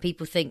 And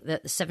people think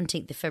that the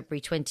 17th of February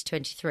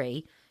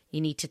 2023, you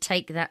need to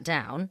take that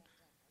down,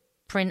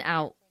 print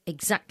out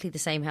exactly the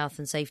same health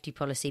and safety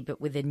policy,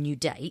 but with a new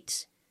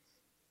date,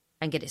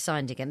 and get it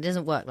signed again. It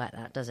doesn't work like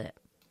that, does it?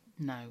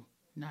 No.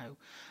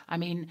 I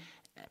mean,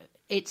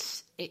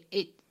 it's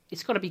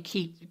got to be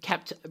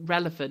kept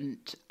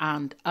relevant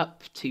and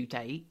up to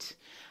date.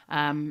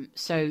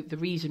 So the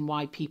reason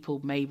why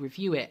people may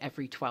review it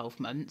every 12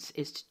 months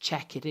is to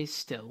check it is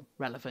still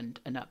relevant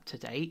and up to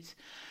date.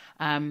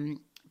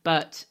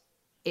 But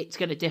it's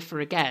going to differ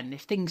again.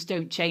 If things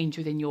don't change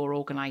within your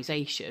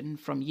organisation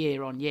from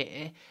year on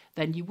year,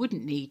 then you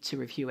wouldn't need to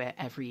review it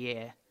every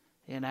year.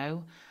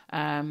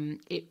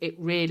 It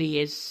really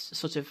is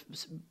sort of,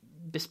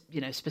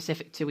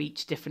 specific to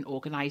each different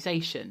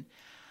organisation.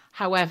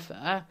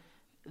 However,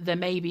 there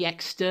may be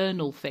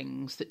external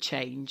things that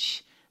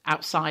change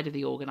outside of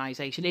the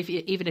organisation.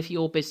 Even if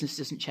your business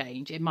doesn't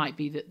change, it might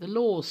be that the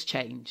law's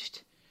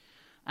changed,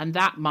 and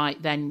that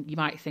you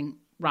might think,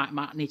 right, I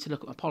might need to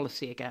look at my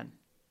policy again.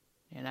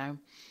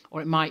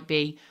 Or it might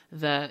be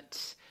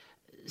that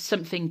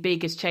something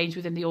big has changed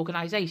within the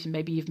organisation.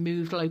 Maybe you've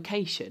moved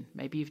location,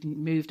 maybe you've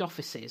moved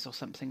offices or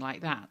something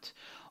like that.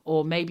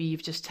 Or maybe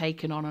you've just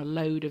taken on a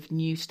load of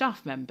new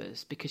staff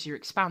members because you're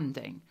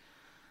expanding.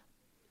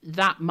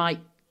 That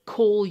might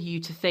call you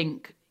to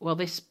think, well,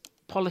 this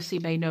policy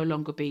may no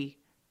longer be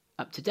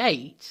up to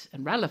date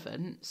and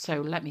relevant,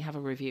 so let me have a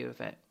review of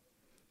it.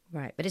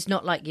 Right, but it's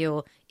not like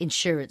your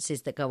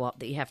insurances that go up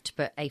that you have to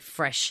put a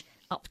fresh,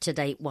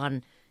 up-to-date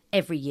one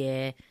every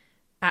year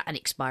at an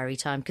expiry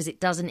time, because it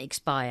doesn't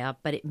expire,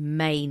 but it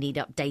may need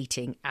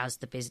updating as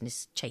the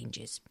business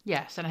changes.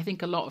 Yes, and I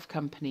think a lot of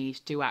companies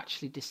do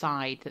actually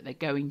decide that they're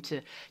going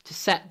to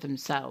set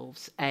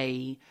themselves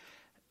a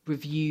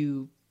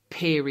review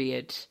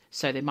period.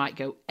 So they might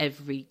go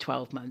every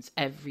 12 months,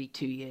 every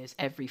 2 years,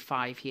 every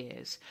 5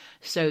 years.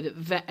 So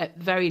that at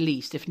very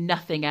least, if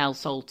nothing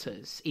else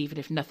alters, even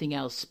if nothing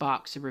else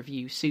sparks a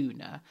review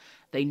sooner,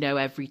 they know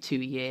every 2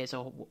 years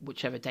or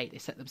whichever date they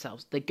set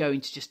themselves, they're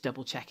going to just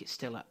double check it's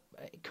still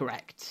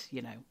correct,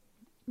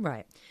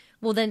 Right.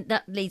 Well, then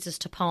that leads us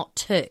to part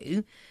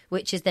 2,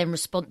 which is then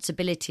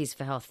responsibilities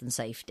for health and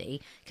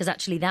safety, because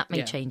actually that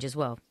may change as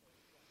well.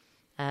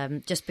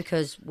 Just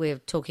because we're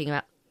talking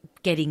about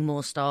getting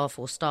more staff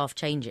or staff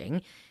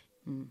changing,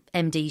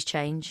 MDs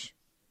change,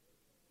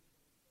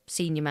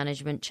 senior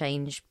management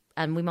change,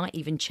 and we might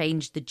even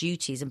change the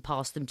duties and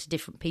pass them to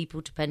different people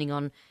depending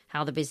on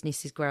how the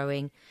business is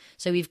growing.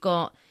 So we've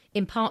got,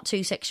 in part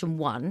 2, section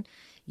 1,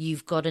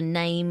 you've got to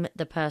name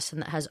the person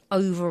that has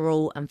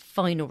overall and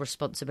final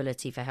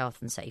responsibility for health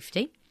and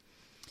safety.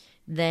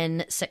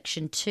 Then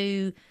section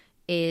 2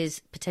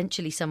 is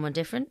potentially someone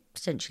different,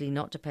 potentially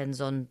not,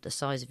 depends on the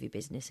size of your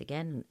business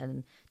again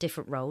and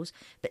different roles,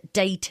 but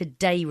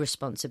day-to-day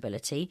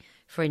responsibility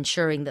for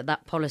ensuring that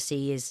that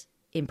policy is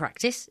in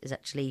practice, is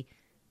actually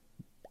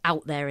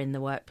out there in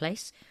the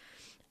workplace.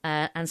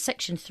 And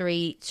section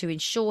 3, to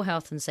ensure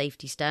health and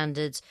safety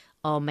standards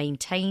are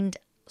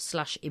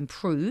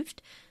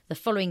maintained/improved, the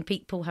following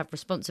people have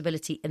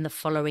responsibility in the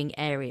following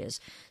areas.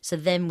 So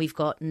then we've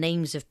got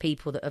names of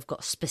people that have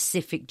got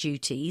specific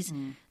duties,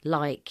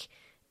 like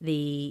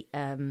the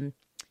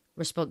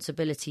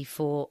responsibility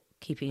for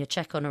keeping a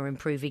check on or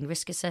improving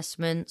risk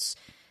assessments,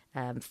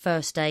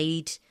 first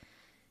aid,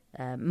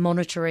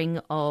 monitoring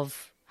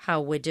of how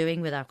we're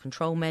doing with our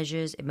control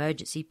measures,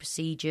 emergency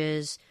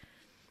procedures,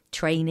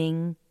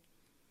 training.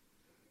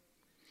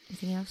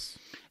 Anything else?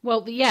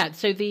 Well,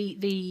 so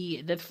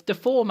the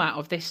format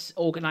of this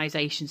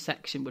organisation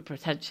section would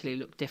potentially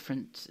look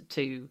different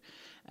to,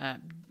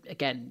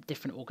 again,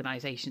 different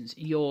organisations.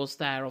 Yours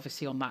there,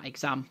 obviously, on that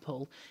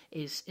example,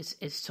 is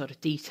sort of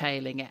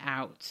detailing it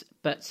out.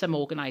 But some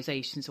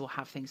organisations will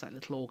have things like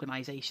little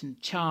organisation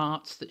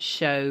charts that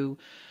show,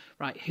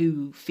 right,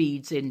 who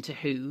feeds into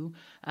who.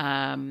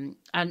 And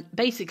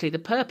basically, the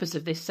purpose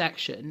of this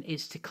section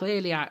is to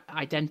clearly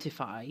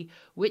identify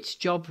which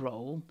job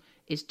role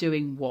is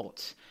doing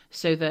what,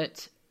 so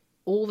that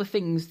all the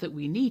things that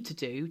we need to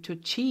do to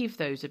achieve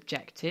those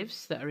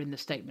objectives that are in the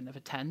statement of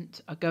intent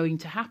are going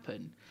to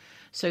happen.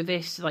 So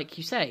this, like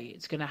you say,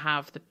 it's going to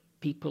have the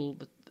people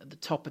at the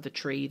top of the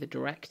tree, the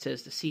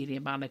directors, the senior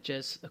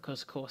managers,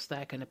 because of course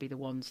they're going to be the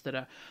ones that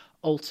are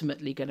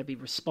ultimately going to be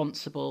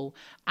responsible,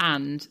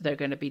 and they're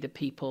going to be the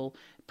people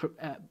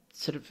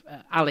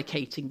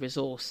allocating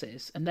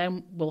resources. And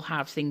then we'll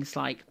have things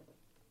like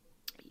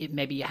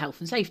maybe your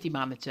health and safety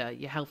manager,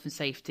 your health and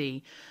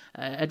safety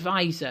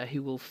advisor,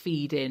 who will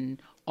feed in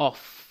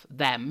off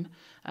them,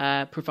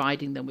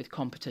 providing them with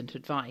competent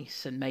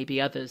advice, and maybe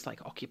others like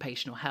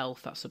occupational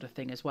health, that sort of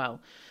thing as well.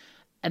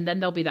 And then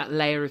there'll be that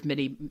layer of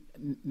middle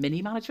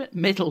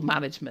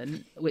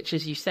management, which,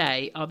 as you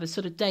say, are the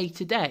sort of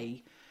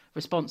day-to-day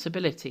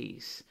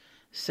responsibilities.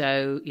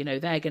 So,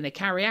 they're going to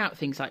carry out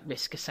things like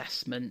risk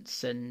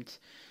assessments and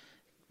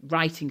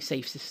writing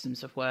safe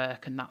systems of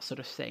work and that sort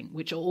of thing,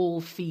 which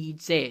all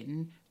feeds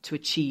in to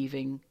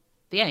achieving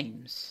the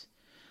aims.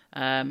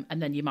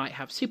 And then you might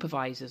have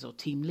supervisors or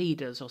team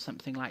leaders or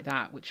something like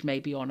that, which may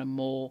be on a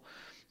more,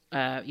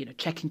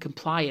 checking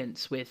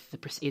compliance with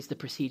is the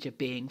procedure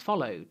being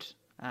followed,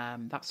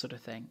 that sort of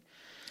thing.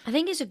 I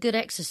think it's a good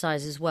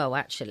exercise as well,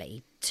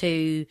 actually,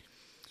 for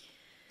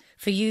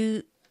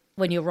you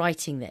when you're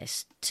writing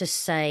this, to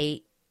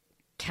say,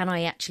 can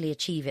I actually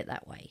achieve it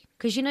that way?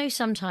 Because, you know,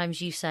 sometimes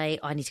you say,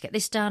 I need to get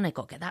this done, I've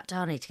got to get that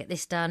done, I need to get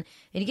this done.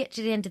 And you get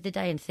to the end of the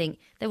day and think,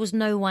 there was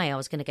no way I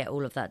was going to get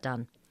all of that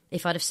done.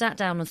 If I'd have sat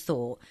down and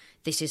thought,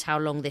 this is how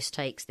long this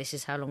takes, this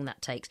is how long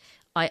that takes,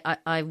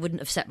 I wouldn't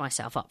have set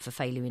myself up for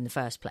failure in the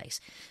first place.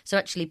 So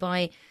actually,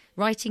 by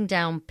writing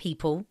down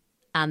people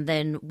and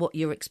then what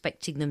you're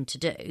expecting them to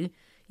do,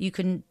 you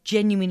can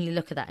genuinely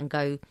look at that and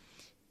go,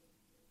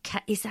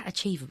 is that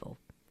achievable?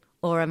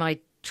 Or am I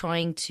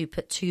trying to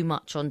put too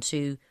much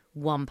onto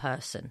one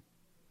person?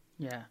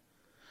 Yeah.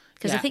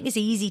 Because I think it's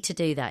easy to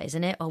do that,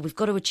 isn't it? Oh, we've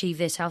got to achieve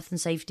this. Health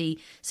and safety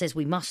says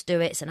we must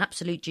do it. It's an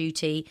absolute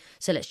duty.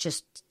 So let's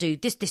just do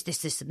this, this, this,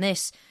 this, and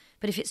this.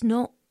 But if it's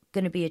not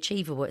going to be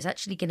achievable, it's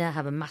actually going to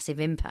have a massive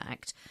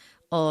impact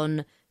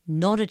on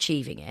not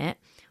achieving it,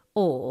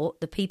 or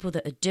the people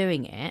that are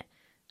doing it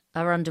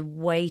are under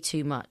way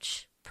too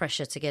much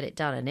pressure to get it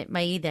done. And it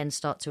may then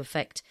start to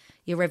affect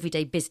your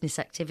everyday business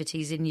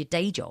activities in your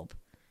day job.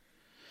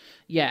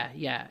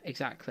 Yeah,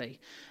 exactly.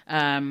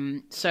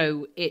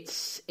 So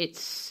it's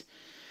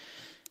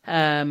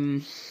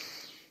kind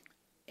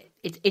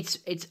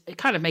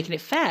of making it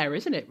fair,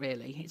 isn't it?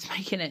 Really,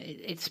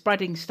 it's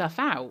spreading stuff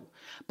out.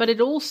 But it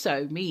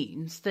also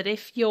means that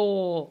if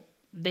you're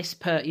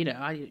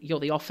you're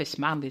the office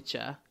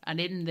manager, and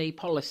in the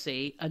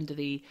policy under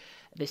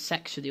this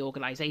section, the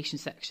organisation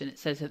section, it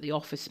says that the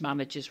office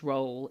manager's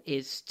role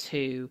is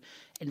to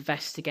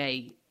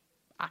investigate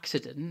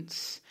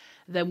accidents.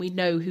 Then we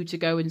know who to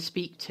go and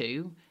speak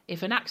to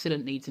if an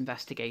accident needs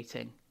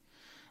investigating.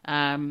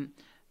 So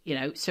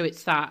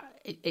it's that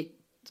it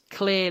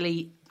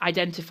clearly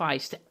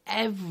identifies to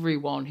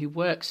everyone who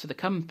works for the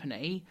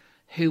company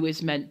who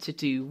is meant to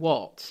do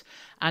what.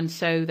 And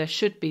so it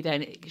should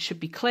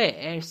be clear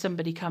if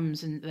somebody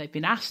comes and they've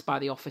been asked by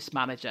the office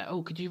manager,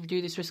 oh, could you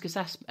do this risk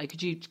assessment?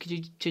 Could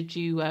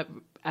you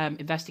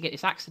investigate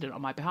this accident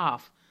on my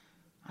behalf?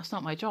 That's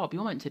not my job.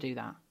 You're meant to do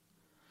that.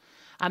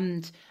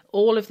 And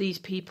all of these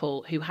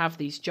people who have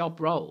these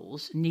job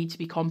roles need to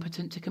be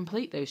competent to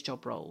complete those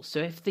job roles. So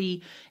if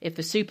the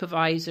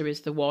supervisor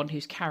is the one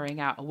who's carrying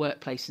out a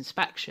workplace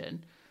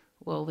inspection,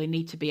 well, they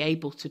need to be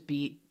able to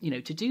be,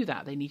 to do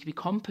that. They need to be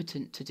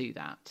competent to do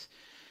that.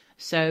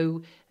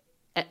 So,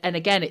 and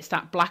again, it's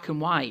that black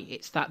and white.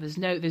 It's that there's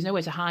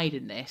nowhere to hide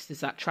in this. There's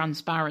that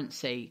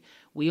transparency.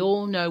 We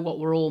all know what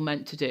we're all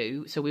meant to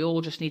do, so we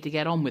all just need to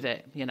get on with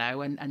it,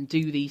 and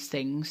do these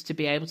things to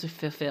be able to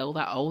fulfill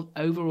that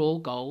overall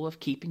goal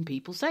of keeping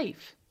people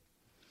safe.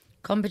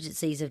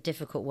 Competency is a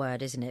difficult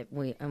word, isn't it?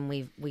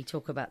 We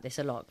talk about this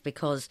a lot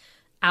because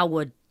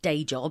our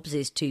day jobs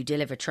is to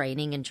deliver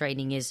training, and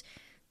training is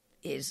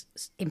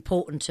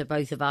important to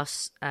both of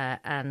us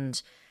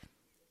and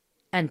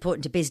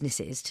important to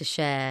businesses to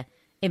share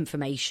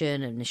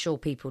information and ensure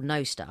people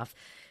know stuff.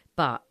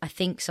 But I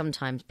think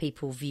sometimes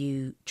people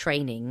view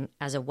training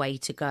as a way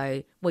to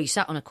go, well, you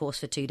sat on a course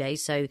for 2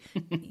 days, so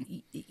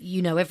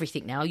you know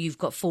everything now. You've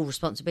got full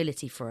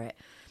responsibility for it.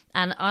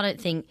 And I don't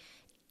think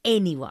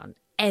anyone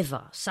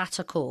ever sat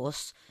a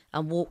course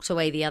and walked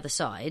away the other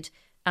side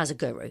as a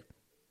guru.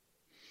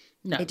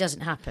 No. It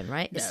doesn't happen,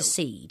 right? It's a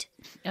seed.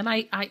 And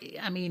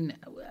I mean,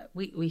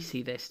 we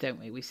see this, don't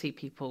we? We see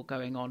people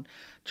going on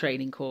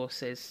training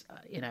courses,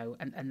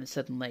 and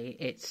suddenly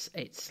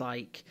it's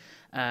like...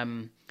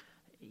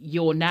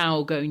 you're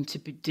now going to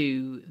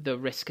do the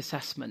risk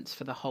assessments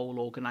for the whole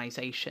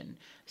organisation.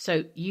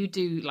 So you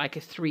do like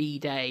a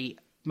 3-day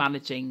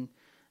managing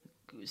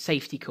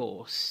safety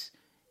course.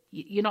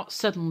 You're not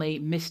suddenly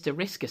Mr.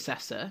 Risk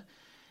Assessor.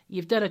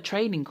 You've done a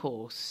training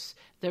course.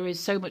 There is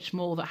so much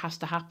more that has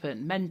to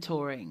happen,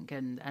 mentoring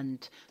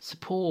and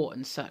support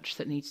and such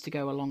that needs to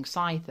go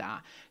alongside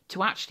that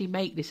to actually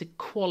make this a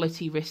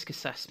quality risk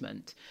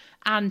assessment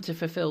and to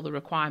fulfil the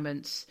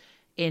requirements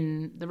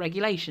in the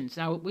regulations.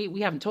 Now,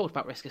 we haven't talked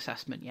about risk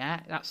assessment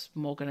yet. That's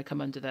more going to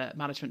come under the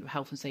Management of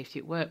Health and Safety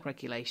at Work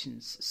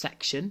regulations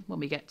section when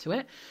we get to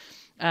it.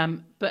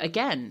 But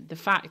again, the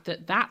fact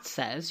that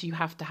says you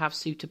have to have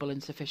suitable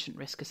and sufficient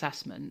risk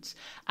assessments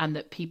and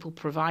that people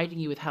providing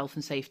you with health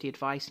and safety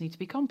advice need to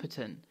be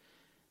competent.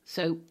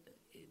 So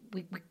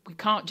we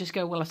can't just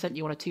go, well, I sent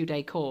you on a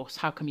 2-day course.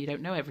 How come you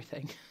don't know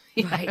everything?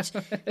 Right.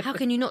 How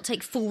can you not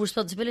take full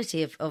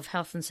responsibility of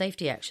health and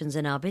safety actions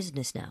in our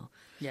business now?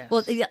 Yes.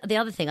 Well, the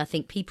other thing, I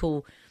think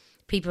people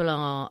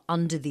are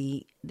under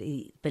the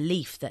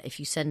belief that if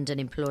you send an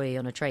employee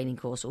on a training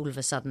course, all of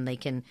a sudden they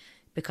can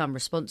become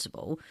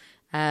responsible.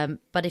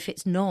 But if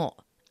it's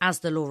not, as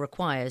the law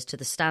requires, to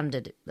the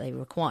standard they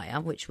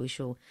require, which we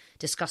shall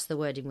discuss the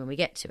wording when we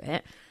get to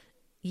it,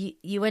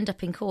 you end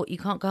up in court. You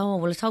can't go, oh,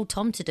 well, I told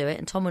Tom to do it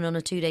and Tom went on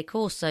a 2-day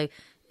course, so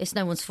it's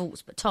no one's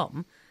fault but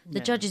Tom. The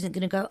judge isn't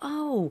going to go,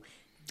 oh,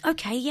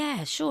 okay,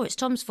 yeah, sure, it's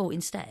Tom's fault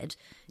instead.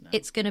 No.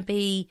 It's going to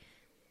be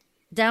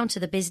down to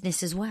the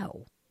business as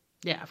well.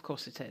 Yeah, of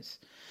course it is.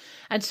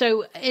 And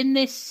so in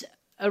this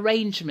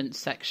arrangement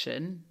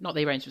section, not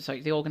the arrangement,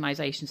 sorry, the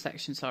organisation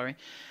section, sorry,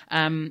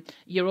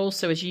 you're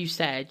also, as you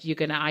said, you're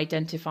going to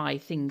identify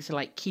things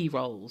like key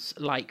roles,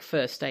 like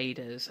first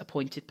aiders,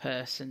 appointed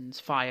persons,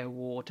 fire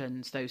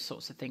wardens, those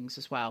sorts of things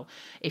as well.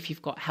 If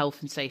you've got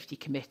health and safety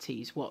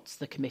committees, what's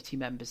the committee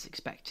members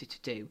expected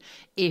to do?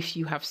 If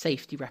you have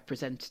safety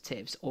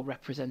representatives or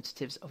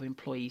representatives of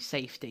employee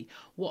safety,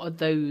 what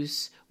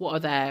are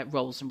their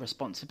roles and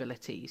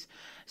responsibilities?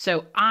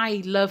 So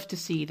I love to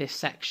see this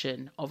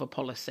section of a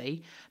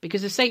policy,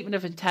 because the statement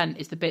of intent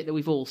is the bit that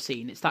we've all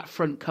seen. It's that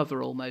front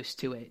cover almost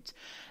to it.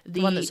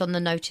 The one that's on the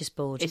notice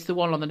board. It's the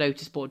one on the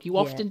notice board. You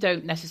often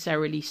don't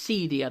necessarily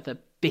see the other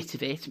bit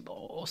of it,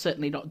 or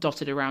certainly not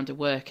dotted around a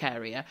work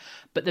area,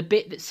 but the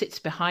bit that sits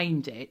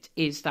behind it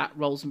is that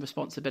roles and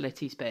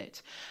responsibilities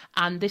bit.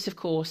 And this, of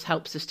course,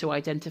 helps us to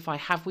identify,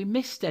 have we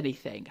missed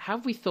anything?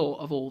 Have we thought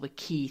of all the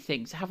key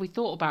things? Have we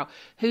thought about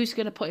who's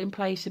going to put in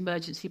place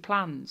emergency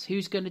plans?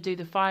 Who's going to do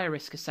the fire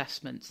risk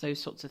assessments?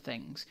 Those sorts of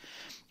things.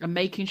 And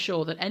making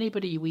sure that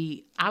anybody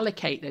we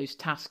allocate those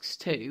tasks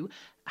to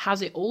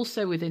has it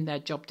also within their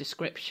job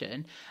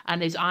description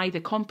and is either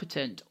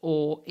competent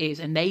or is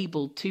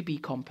enabled to be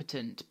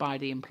competent by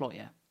the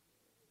employer.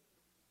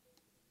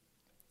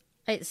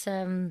 It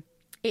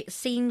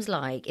sounds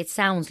like,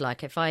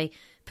 if I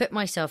put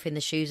myself in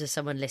the shoes of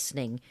someone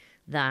listening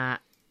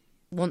that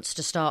wants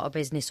to start a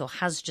business or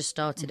has just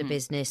started a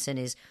business and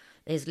is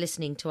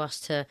listening to us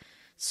to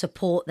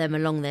support them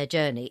along their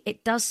journey,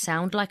 it does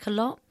sound like a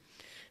lot.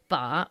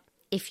 But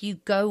if you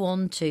go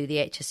onto the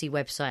HSE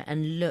website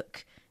and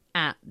look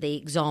at the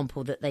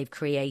example that they've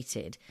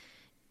created,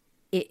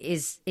 it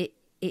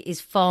is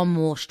far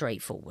more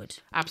straightforward.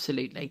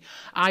 Absolutely.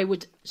 I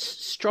would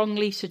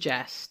strongly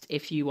suggest,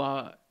 if you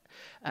are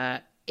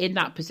in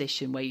that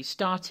position where you're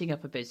starting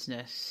up a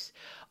business,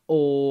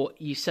 or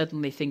you're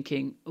suddenly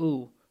thinking,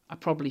 oh, I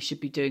probably should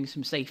be doing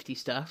some safety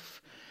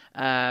stuff,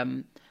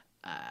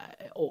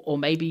 or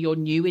maybe you're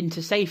new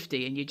into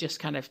safety and you're just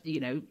kind of,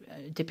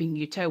 dipping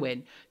your toe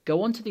in,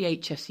 go onto the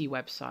HSE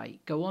website,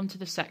 go onto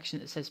the section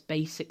that says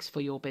basics for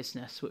your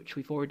business, which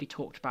we've already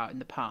talked about in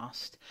the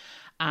past.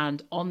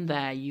 And on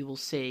there, you will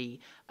see,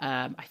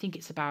 I think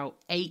it's about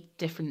 8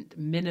 different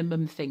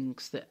minimum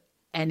things that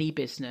any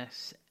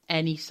business,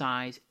 any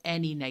size,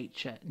 any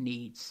nature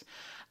needs.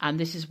 And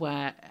this is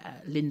where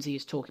Lindsay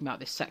is talking about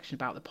this section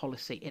about the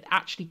policy. It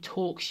actually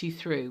talks you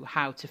through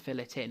how to fill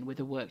it in with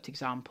a worked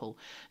example.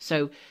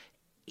 So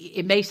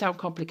it may sound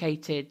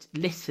complicated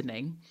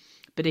listening,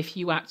 but if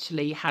you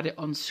actually had it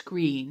on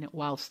screen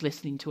whilst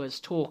listening to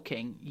us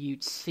talking,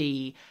 you'd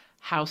see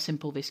how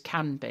simple this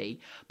can be.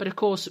 But of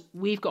course,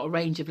 we've got a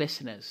range of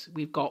listeners.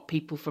 We've got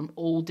people from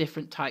all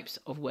different types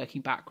of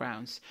working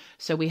backgrounds.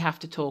 So we have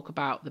to talk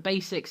about the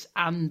basics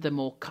and the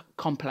more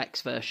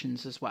complex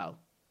versions as well.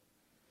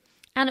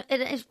 And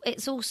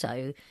it's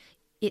also,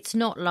 it's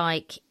not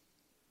like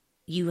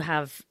you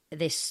have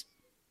this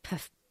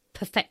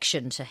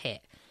perfection to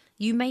hit.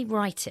 You may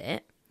write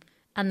it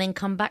and then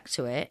come back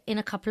to it in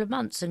a couple of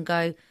months and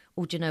go,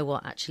 oh, do you know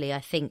what? Actually,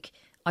 I think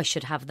I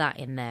should have that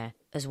in there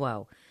as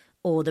well.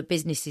 Or the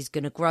business is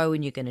going to grow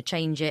and you're going to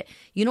change it.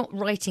 You're not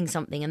writing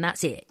something and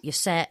that's it. You're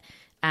set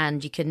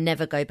and you can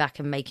never go back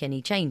and make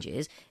any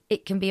changes.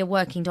 It can be a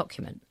working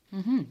document.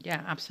 Mm-hmm.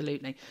 Yeah,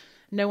 absolutely.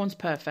 No one's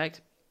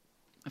perfect.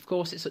 Of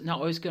course, it's not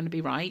always going to be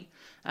right.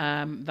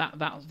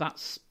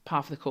 That's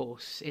part of the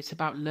course. It's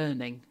about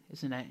learning,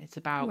 isn't it? It's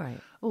about,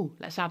 oh,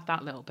 let's add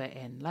that little bit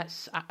in.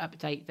 Let's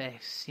update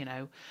this,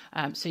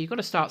 So you've got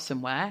to start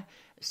somewhere.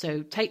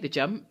 So take the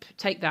jump,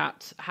 take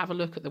that, have a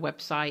look at the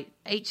website.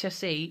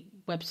 HSE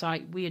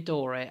website, we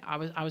adore it. I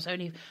was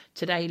only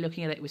today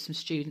looking at it with some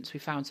students. We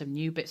found some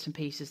new bits and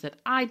pieces that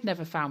I'd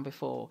never found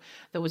before.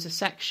 There was a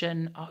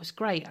section, it was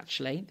great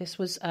actually. This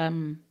was...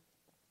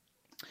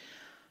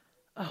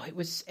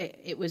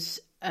 it was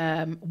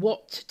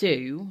what to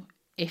do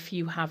if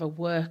you have a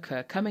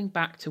worker coming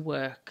back to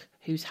work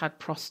who's had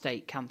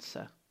prostate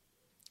cancer.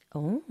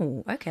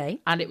 Oh,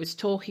 okay. And it was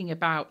talking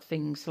about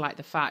things like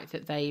the fact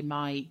that they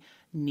might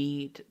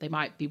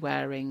be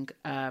wearing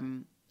I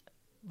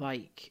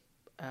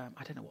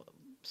don't know what,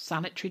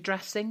 sanitary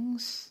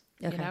dressings.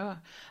 Okay.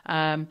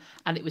 And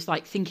it was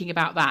like thinking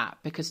about that,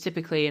 because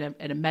typically in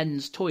a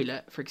men's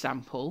toilet, for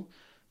example,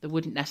 there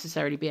wouldn't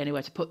necessarily be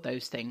anywhere to put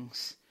those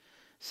things.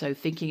 So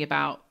thinking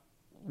about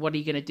what are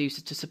you going to do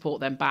to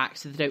support them back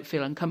so they don't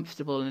feel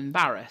uncomfortable and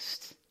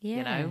embarrassed,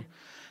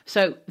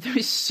 So there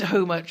is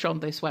so much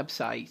on this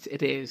website.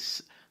 It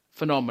is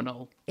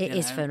phenomenal. It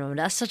is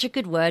phenomenal. That's such a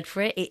good word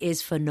for it. It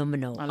is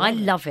phenomenal. I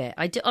love it.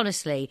 I do,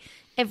 honestly,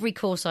 every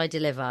course I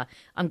deliver,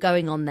 I'm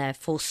going on there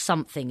for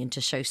something and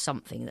to show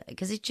something,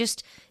 because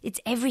it's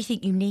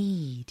everything you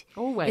need.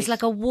 Always. It's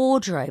like a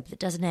wardrobe that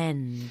doesn't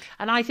end.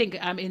 And I think,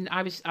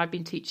 I've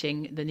been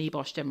teaching the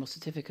NEBOSH General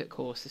Certificate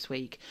course this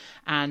week,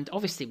 and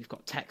obviously we've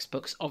got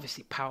textbooks,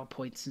 obviously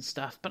PowerPoints and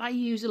stuff, but I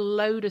use a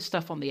load of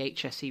stuff on the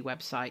HSE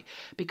website,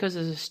 because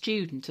as a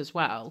student as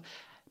well,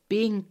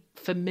 being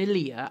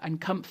familiar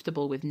and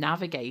comfortable with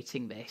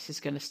navigating this is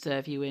going to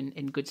serve you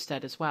in good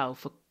stead as well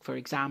for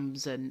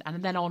exams and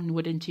then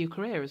onward into your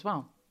career as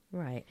well.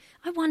 Right.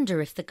 I wonder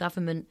if the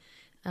government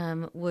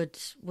would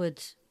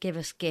give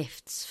us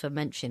gifts for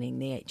mentioning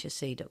the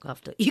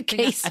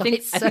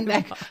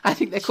hsc.gov.uk. I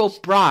think they're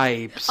called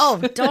bribes. Oh,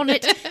 darn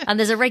it. And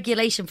there's a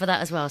regulation for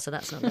that as well, so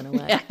that's not going to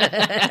work.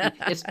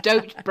 It's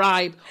don't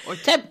bribe or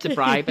attempt to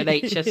bribe an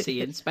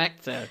HSC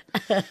inspector.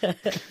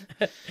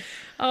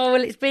 Oh,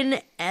 well, it's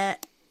been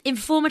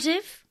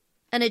informative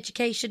and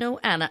educational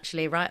and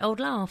actually a right old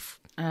laugh.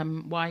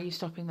 Why are you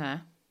stopping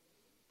there?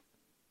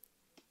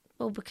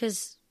 Well,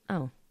 because...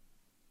 You've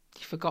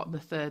forgotten the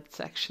third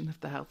section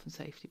of the health and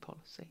safety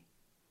policy.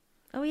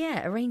 Oh,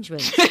 yeah,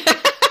 arrangements.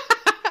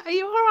 Are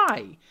you all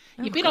right?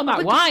 You've been on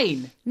that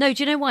wine. No,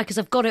 do you know why? Because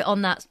I've got it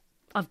on that.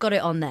 I've got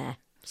it on there.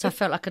 So I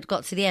felt like I'd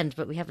got to the end,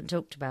 but we haven't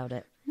talked about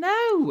it.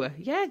 No.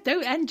 Yeah,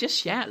 don't end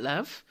just yet,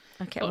 love.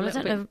 Okay, well, I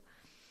don't know.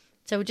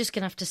 So we're just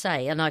going to have to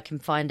say, and I can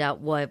find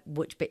out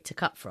which bit to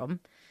cut from.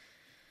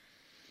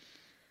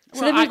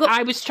 So well,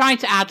 I was trying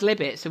to ad-lib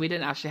it, so we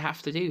didn't actually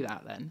have to do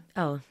that then.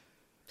 Oh,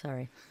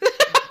 sorry.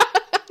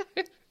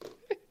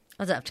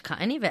 I don't have to cut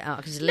any of it out.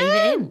 I can just leave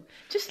it in.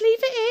 Just leave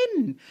it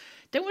in.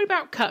 Don't worry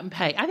about cut and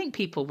paste. I think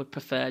people would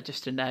prefer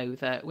just to know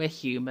that we're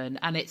human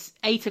and it's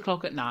 8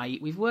 o'clock at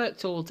night. We've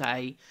worked all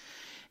day.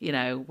 You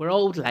know, we're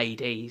old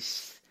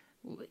ladies.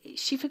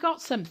 She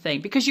forgot something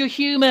because you're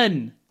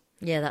human.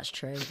 Yeah, that's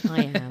true.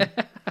 I am.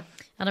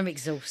 And I'm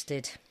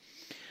exhausted.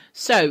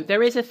 So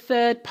there is a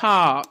third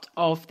part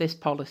of this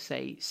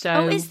policy. So,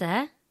 oh, is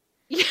there?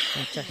 Yeah.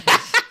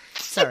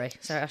 Sorry.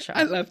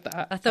 I love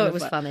that. I thought it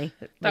was funny.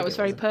 That was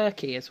very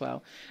perky as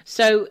well.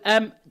 So,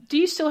 do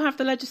you still have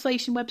the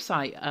legislation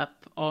website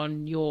up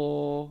on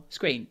your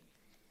screen?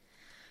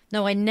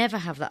 No, I never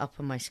have that up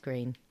on my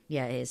screen.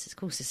 Yeah, it is. Of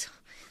course, it's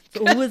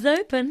always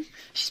open.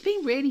 She's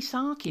being really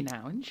sarky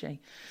now, isn't she?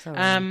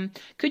 Sorry.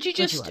 Could you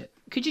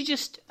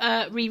just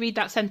reread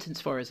that sentence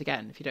for us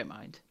again, if you don't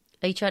mind?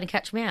 Are you trying to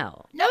catch me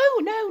out? No.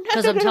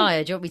 Because I'm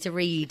tired. Do you want me to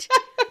read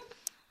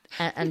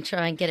and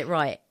try and get it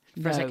right?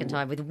 For a second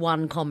time with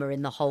one comma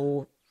in the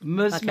whole...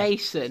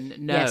 Mason,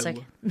 no. Yes,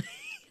 okay.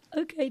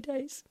 Okay,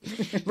 Days.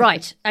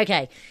 Right,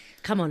 okay.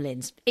 Come on,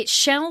 Linz. It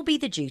shall be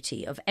the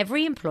duty of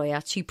every employer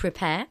to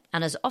prepare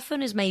and as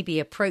often as may be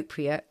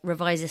appropriate,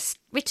 revise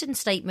a written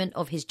statement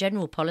of his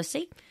general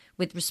policy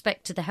with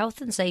respect to the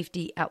health and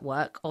safety at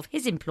work of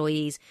his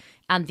employees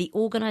and the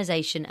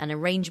organisation and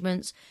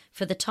arrangements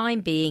for the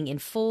time being in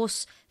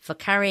force for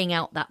carrying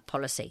out that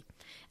policy,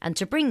 and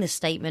to bring the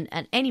statement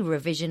and any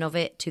revision of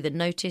it to the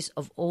notice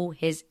of all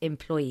his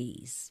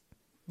employees.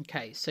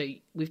 Okay, so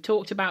we've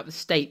talked about the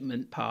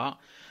statement part.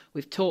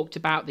 We've talked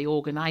about the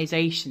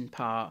organisation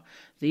part.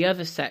 The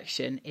other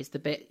section is the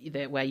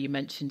bit where you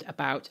mentioned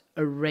about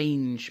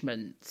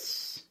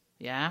arrangements.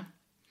 Yeah?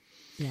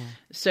 Yeah.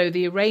 So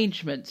the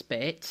arrangements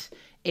bit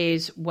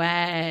is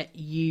where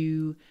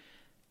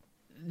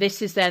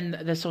this is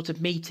then the sort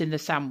of meat in the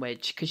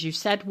sandwich, because you've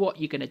said what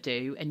you're going to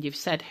do and you've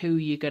said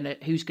who's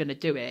going to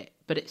do it,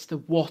 but it's the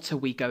what are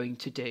we going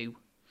to do?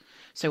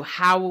 So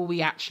how are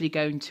we actually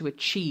going to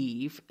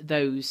achieve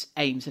those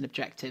aims and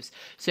objectives?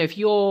 So if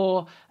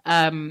you're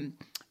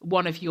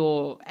one of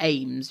your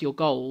aims, your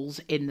goals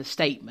in the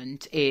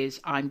statement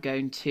is I'm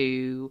going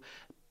to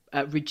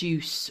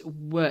reduce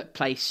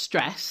workplace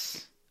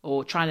stress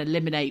or try and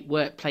eliminate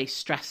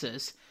workplace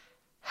stressors,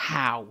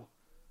 how?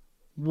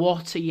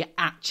 What are you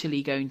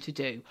actually going to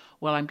do?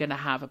 Well, I'm going to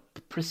have a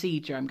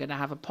procedure. I'm going to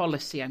have a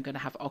policy. I'm going to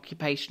have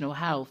occupational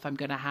health. I'm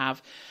going to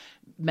have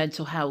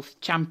mental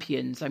health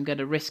champions. I'm going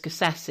to risk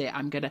assess it.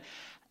 I'm going to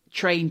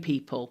train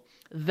people.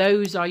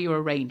 Those are your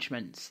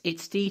arrangements.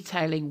 It's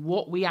detailing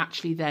what we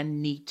actually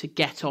then need to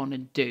get on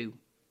and do,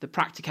 the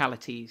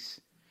practicalities.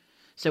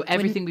 So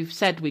everything we've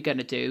said we're going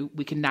to do,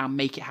 we can now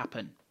make it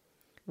happen.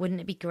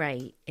 Wouldn't it be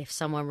great if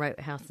someone wrote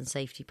a health and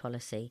safety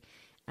policy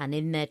and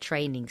in their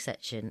training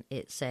section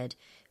it said,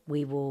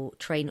 we will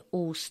train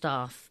all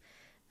staff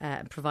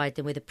and provide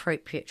them with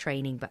appropriate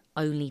training, but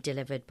only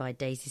delivered by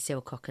Daisy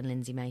Silcock and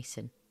Lindsay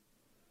Mason?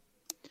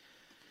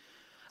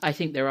 I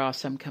think there are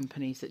some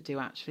companies that do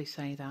actually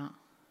say that.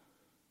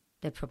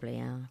 There probably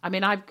are. I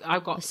mean,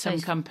 I've got some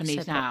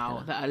companies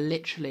now that are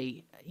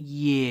literally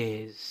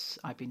years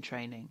I've been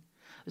training.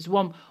 There's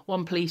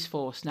one police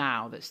force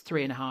now that's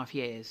 3.5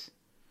 years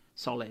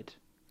solid.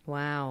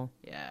 Wow.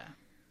 Yeah.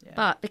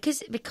 But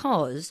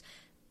because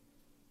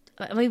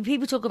I mean,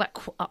 people talk about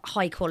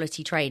high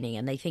quality training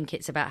and they think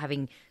it's about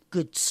having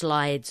good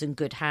slides and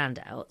good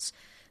handouts.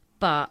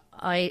 But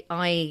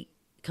I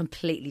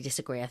completely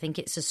disagree. I think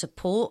it's a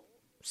support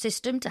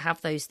system to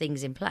have those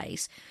things in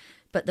place.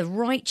 But the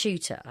right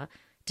tutor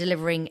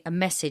delivering a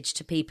message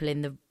to people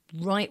in the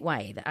right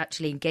way that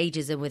actually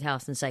engages them with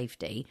health and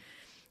safety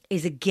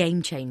is a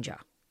game changer.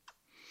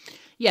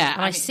 Yeah.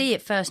 And I see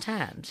it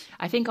firsthand.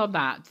 I think on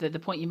that, the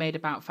point you made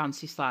about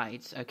fancy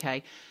slides,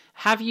 okay,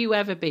 have you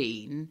ever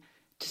been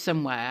to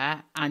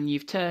somewhere and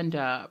you've turned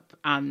up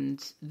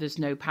and there's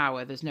no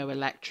power, there's no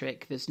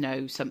electric, there's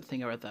no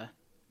something or other?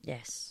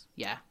 Yes.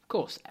 Yeah, of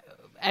course.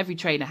 every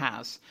trainer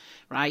has,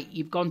 right?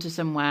 You've gone to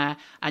somewhere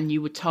and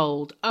you were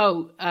told,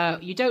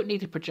 you don't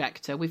need a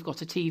projector. We've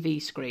got a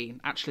TV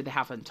screen. Actually, they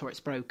haven't, or it's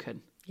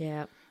broken.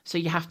 Yeah. So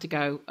you have to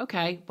go,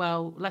 okay,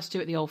 well, let's do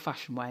it the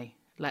old-fashioned way.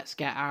 Let's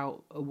get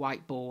out a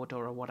whiteboard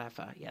or a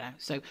whatever, you know.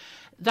 So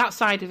that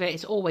side of it,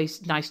 it's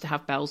always nice to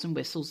have bells and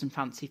whistles and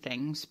fancy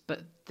things.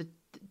 But the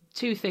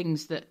two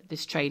things that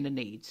this trainer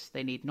needs,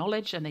 they need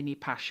knowledge and they need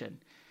passion.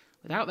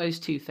 Without those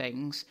two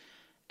things,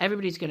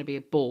 everybody's going to be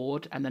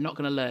bored and they're not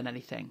going to learn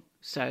anything.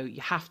 So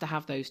you have to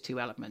have those two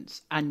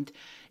elements. And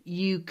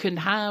you can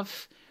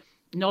have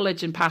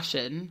knowledge and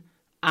passion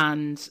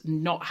and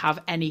not have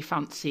any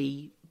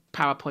fancy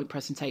PowerPoint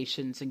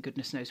presentations and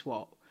goodness knows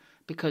what,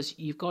 because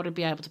you've got to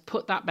be able to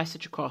put that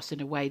message across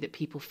in a way that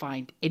people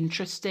find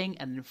interesting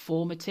and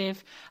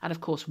informative. And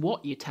of course,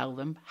 what you tell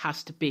them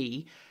has to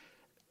be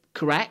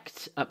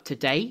correct, up to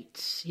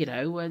date, you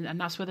know, and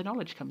that's where the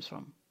knowledge comes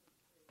from.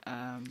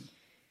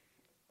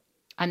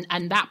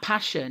 And that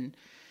passion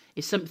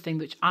is something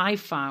which I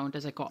found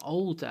as I got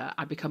older,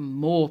 I become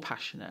more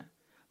passionate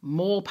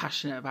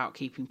about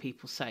keeping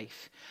people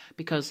safe,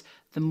 because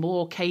the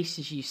more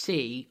cases you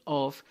see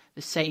of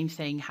the same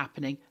thing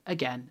happening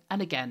again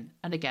and again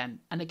and again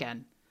and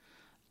again.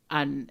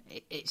 And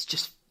it's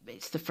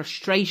the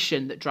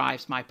frustration that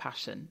drives my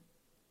passion.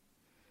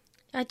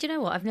 Do you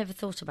know what? I've never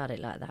thought about it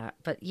like that.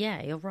 But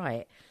yeah, you're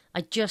right.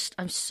 I just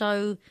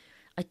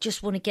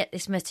want to get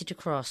this message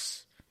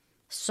across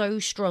so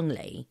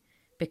strongly,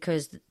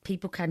 because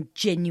people can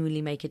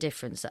genuinely make a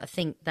difference. I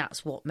think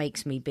that's what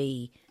makes me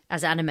be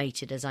as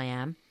animated as I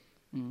am.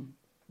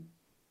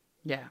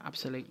 Yeah,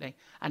 absolutely.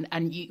 And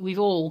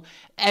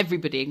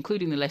everybody,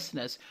 including the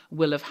listeners,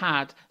 will have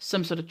had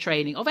some sort of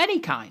training of any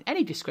kind,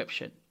 any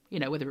description, you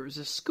know, whether it was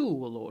a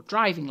school or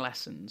driving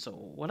lessons or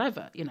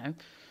whatever, you know,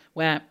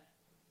 where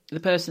the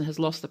person has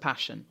lost the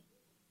passion.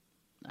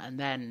 And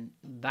then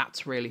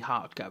that's really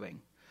hard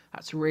going.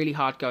 That's really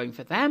hard going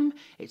for them.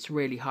 It's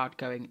really hard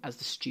going as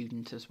the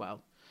student as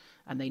well.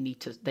 And they need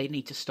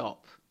to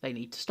stop. They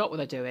need to stop what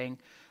they're doing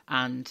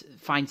and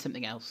find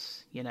something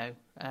else, you know,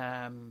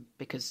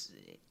 because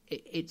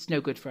it's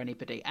no good for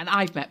anybody. And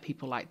I've met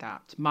people like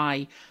that.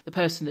 The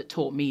person that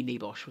taught me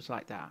NEBOSH was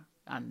like that,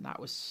 and that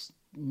was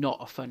not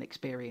a fun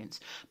experience.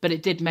 But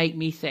it did make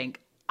me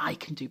think, I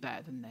can do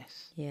better than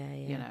this. Yeah.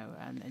 You know,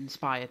 and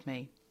inspired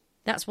me.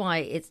 That's why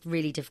it's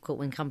really difficult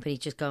when companies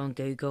just go on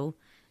Google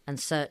and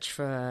search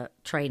for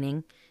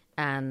training,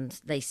 and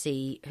they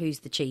see who's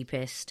the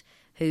cheapest,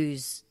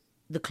 who's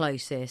the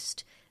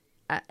closest,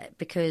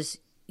 because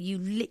you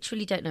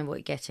literally don't know what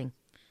you're getting.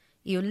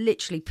 You're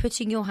literally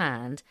putting your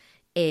hand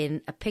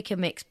in a pick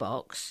and mix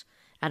box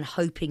and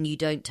hoping you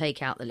don't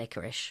take out the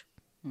licorice.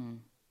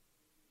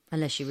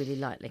 Unless you really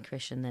like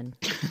licorice, and then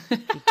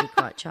you'd be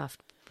quite chuffed.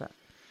 But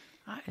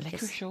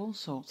licorice all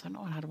sorts. I've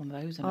not had one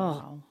of those in a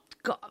while.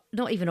 God,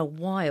 not even a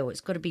while.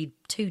 It's got to be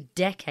 2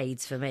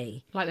 decades for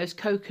me. Like those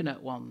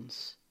coconut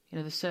ones. You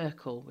know, the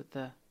circle with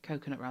the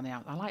coconut around the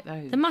outside. I like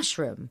those. The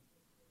mushroom?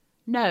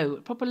 No,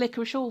 proper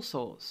licorice all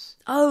sorts.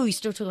 Oh, you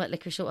still talking about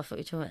licorice all? I thought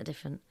you were talking about a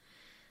different.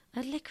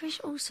 A licorice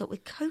all sort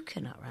with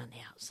coconut around the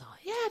outside.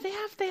 Yeah,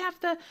 they have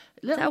the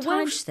little Is that a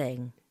Welsh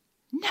thing?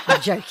 No.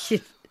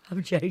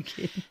 I'm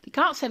joking. You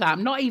can't say that.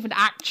 I'm not even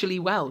actually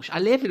Welsh. I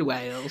live in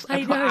Wales.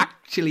 I'm not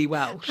actually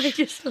Welsh. I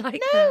just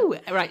like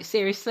that. Right,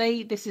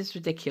 seriously, this is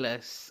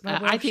ridiculous.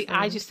 I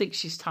just think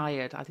she's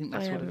tired. I think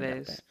that's what it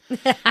is.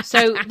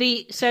 So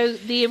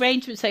the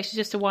arrangement section,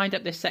 just to wind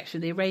up this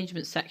section, the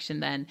arrangement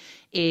section then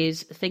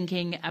is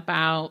thinking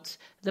about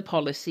the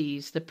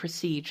policies, the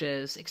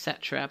procedures,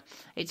 etc.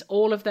 It's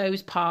all of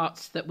those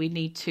parts that we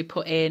need to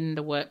put in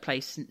the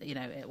workplace, you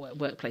know,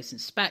 workplace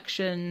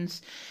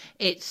inspections.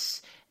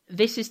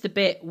 This is the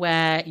bit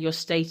where you're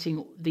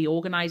stating the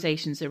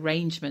organisation's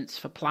arrangements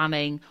for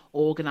planning,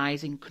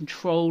 organising,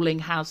 controlling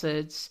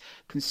hazards,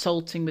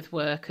 consulting with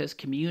workers,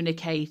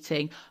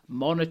 communicating,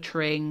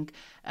 monitoring,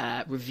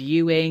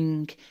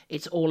 reviewing.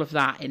 It's all of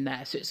that in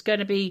there. So it's going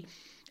to be...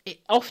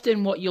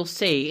 often what you'll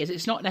see is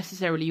it's not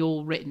necessarily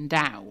all written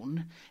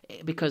down,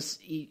 because,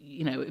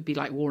 you know, it would be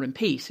like War and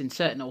Peace in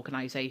certain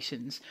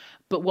organisations.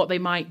 But what they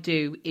might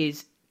do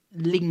is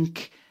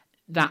link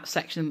that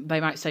section. They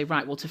might say,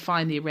 right, well, to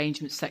find the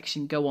arrangement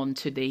section, go on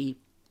to the,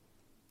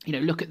 you know,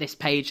 look at this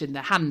page in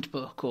the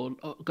handbook, or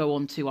go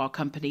on to our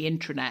company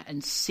intranet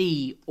and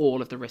see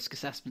all of the risk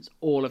assessments,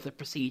 all of the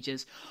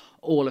procedures,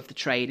 all of the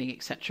training,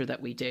 etc.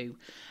 that we do,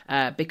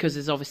 because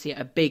there's obviously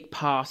a big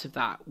part of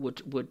that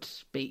would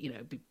be, you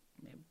know,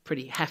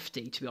 pretty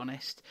hefty, to be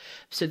honest.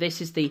 So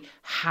this is the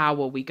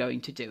how are we going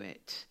to do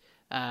it?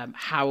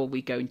 How are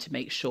we going to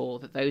make sure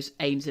that those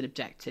aims and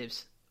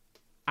objectives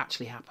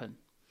actually happen?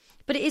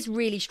 But it is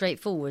really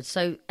straightforward.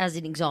 So, as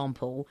an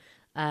example,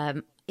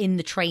 in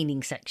the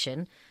training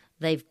section,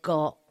 they've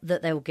got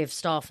that they will give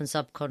staff and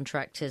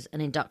subcontractors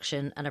an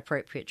induction and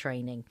appropriate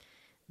training.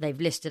 They've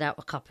listed out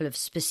a couple of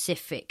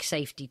specific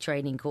safety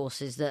training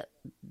courses that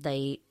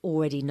they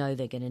already know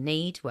they're going to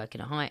need: working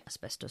at height,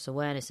 asbestos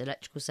awareness,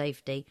 electrical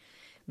safety.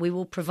 we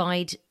will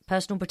provide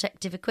personal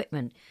protective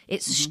equipment.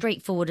 It's as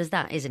straightforward as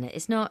that, isn't it?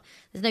 It's not.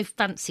 There's no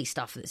fancy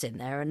stuff that's in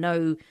there and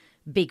no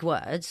big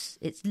words.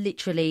 It's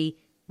literally,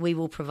 we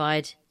will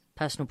provide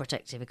personal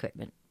protective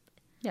equipment.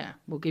 Yeah,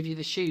 we'll give you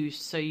the shoes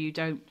so you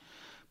don't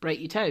break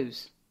your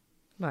toes.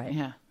 Right.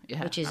 Yeah,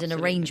 Which is absolutely.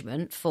 an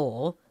arrangement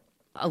for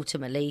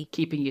ultimately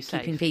Keeping you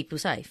safe. keeping people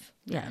safe.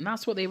 Yeah, and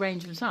that's what the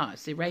arrangements are.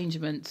 It's the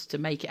arrangements to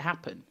make it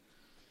happen.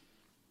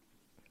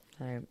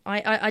 So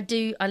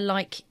I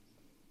like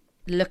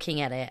looking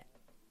at it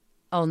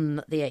on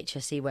the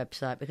HSE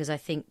website, because I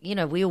think,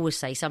 we always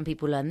say some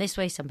people learn this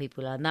way, some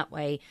people learn that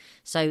way.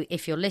 So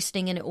if you're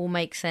listening and it all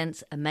makes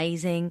sense,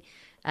 amazing.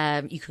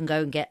 You can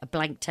go and get a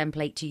blank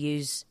template to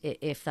use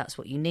if that's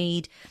what you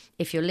need.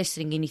 If you're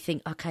listening and you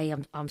think, okay,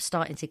 I'm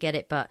starting to get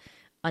it, but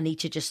I need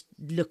to just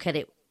look at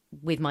it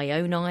with my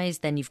own eyes,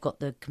 then you've got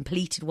the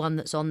completed one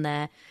that's on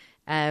there.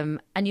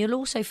 And you'll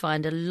also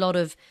find a lot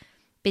of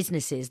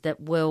businesses that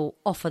will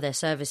offer their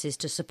services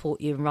to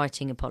support you in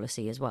writing a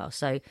policy as well.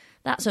 So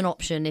that's an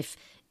option if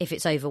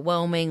it's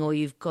overwhelming, or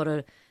you've got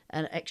an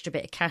extra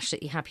bit of cash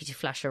that you're happy to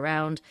flash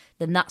around,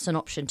 then that's an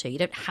option too. You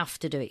don't have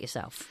to do it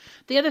yourself.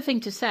 The other thing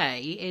to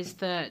say is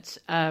that,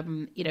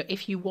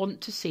 if you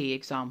want to see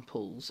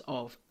examples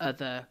of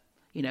other,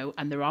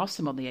 and there are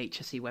some on the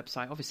HSE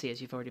website, obviously, as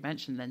you've already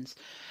mentioned, Linz,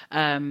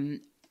 a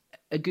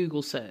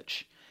Google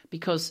search.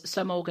 Because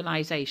some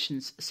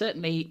organisations,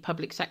 certainly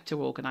public sector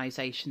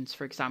organisations,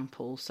 for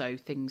example, so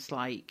things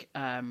like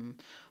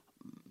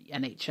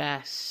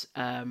NHS,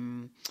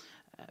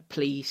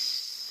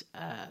 police,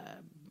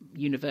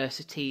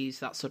 universities,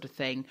 that sort of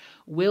thing,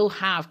 will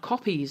have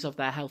copies of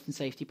their health and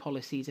safety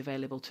policies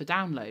available to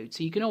download.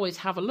 So you can always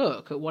have a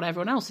look at what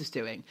everyone else is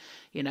doing.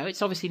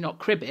 It's obviously not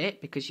Cribbit,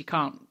 because you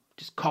can't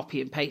just copy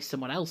and paste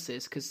someone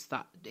else's, because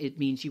that it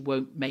means you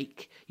won't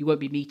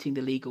be meeting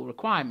the legal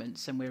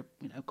requirements, and we're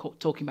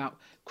talking about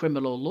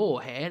criminal law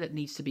here that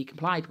needs to be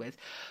complied with.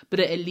 But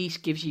it at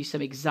least gives you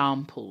some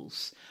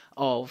examples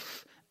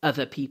of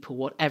other people,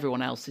 what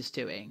everyone else is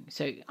doing.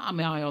 So am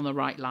I on the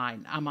right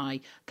line? Am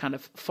I kind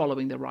of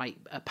following the right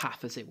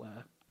path, as it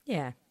were?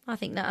 Yeah, I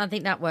think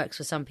that works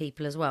for some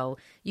people as well.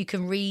 You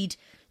can read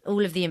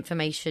all of the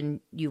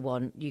information you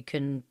want. You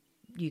can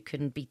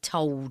be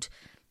told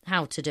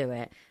how to do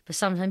it, but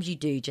sometimes you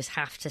do just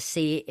have to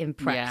see it in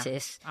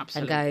practice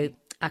and go,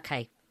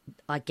 okay,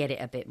 I get it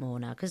a bit more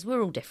now, because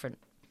we're all different.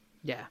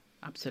 Yeah,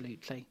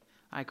 absolutely.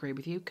 I agree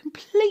with you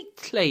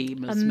completely,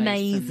 Ms.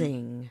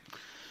 Amazing. Mason.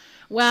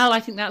 Well,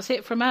 I think that's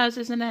it from us,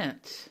 isn't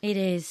it? It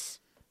is.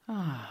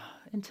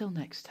 Until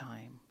next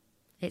time.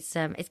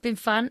 It's been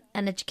fun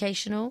and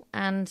educational,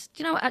 and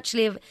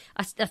actually,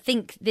 I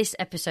think this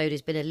episode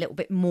has been a little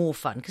bit more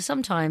fun, because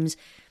sometimes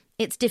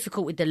it's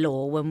difficult with the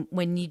law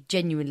when you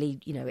genuinely,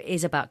 it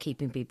is about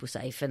keeping people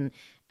safe, and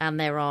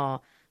there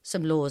are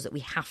some laws that we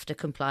have to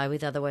comply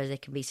with, otherwise there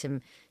can be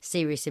some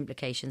serious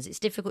implications. It's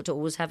difficult to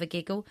always have a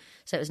giggle,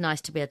 so it was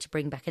nice to be able to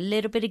bring back a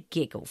little bit of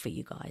giggle for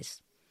you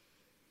guys.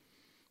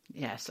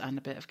 Yes, and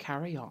a bit of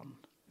carry on.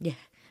 Yeah,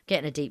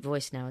 getting a deep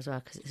voice now as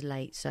well, because it's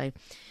late, so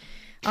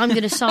I'm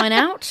going to sign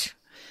out.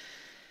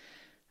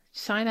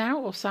 Sign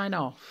out or sign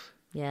off?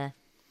 Yeah.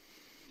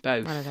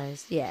 Both. One of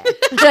those, yeah.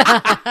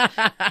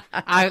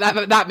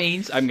 That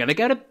means I'm going to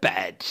go to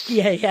bed.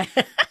 Yeah.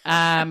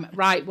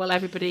 Right, well,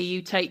 everybody,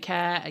 you take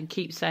care and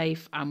keep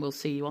safe, and we'll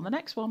see you on the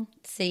next one.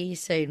 See you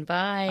soon.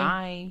 Bye.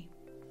 Bye.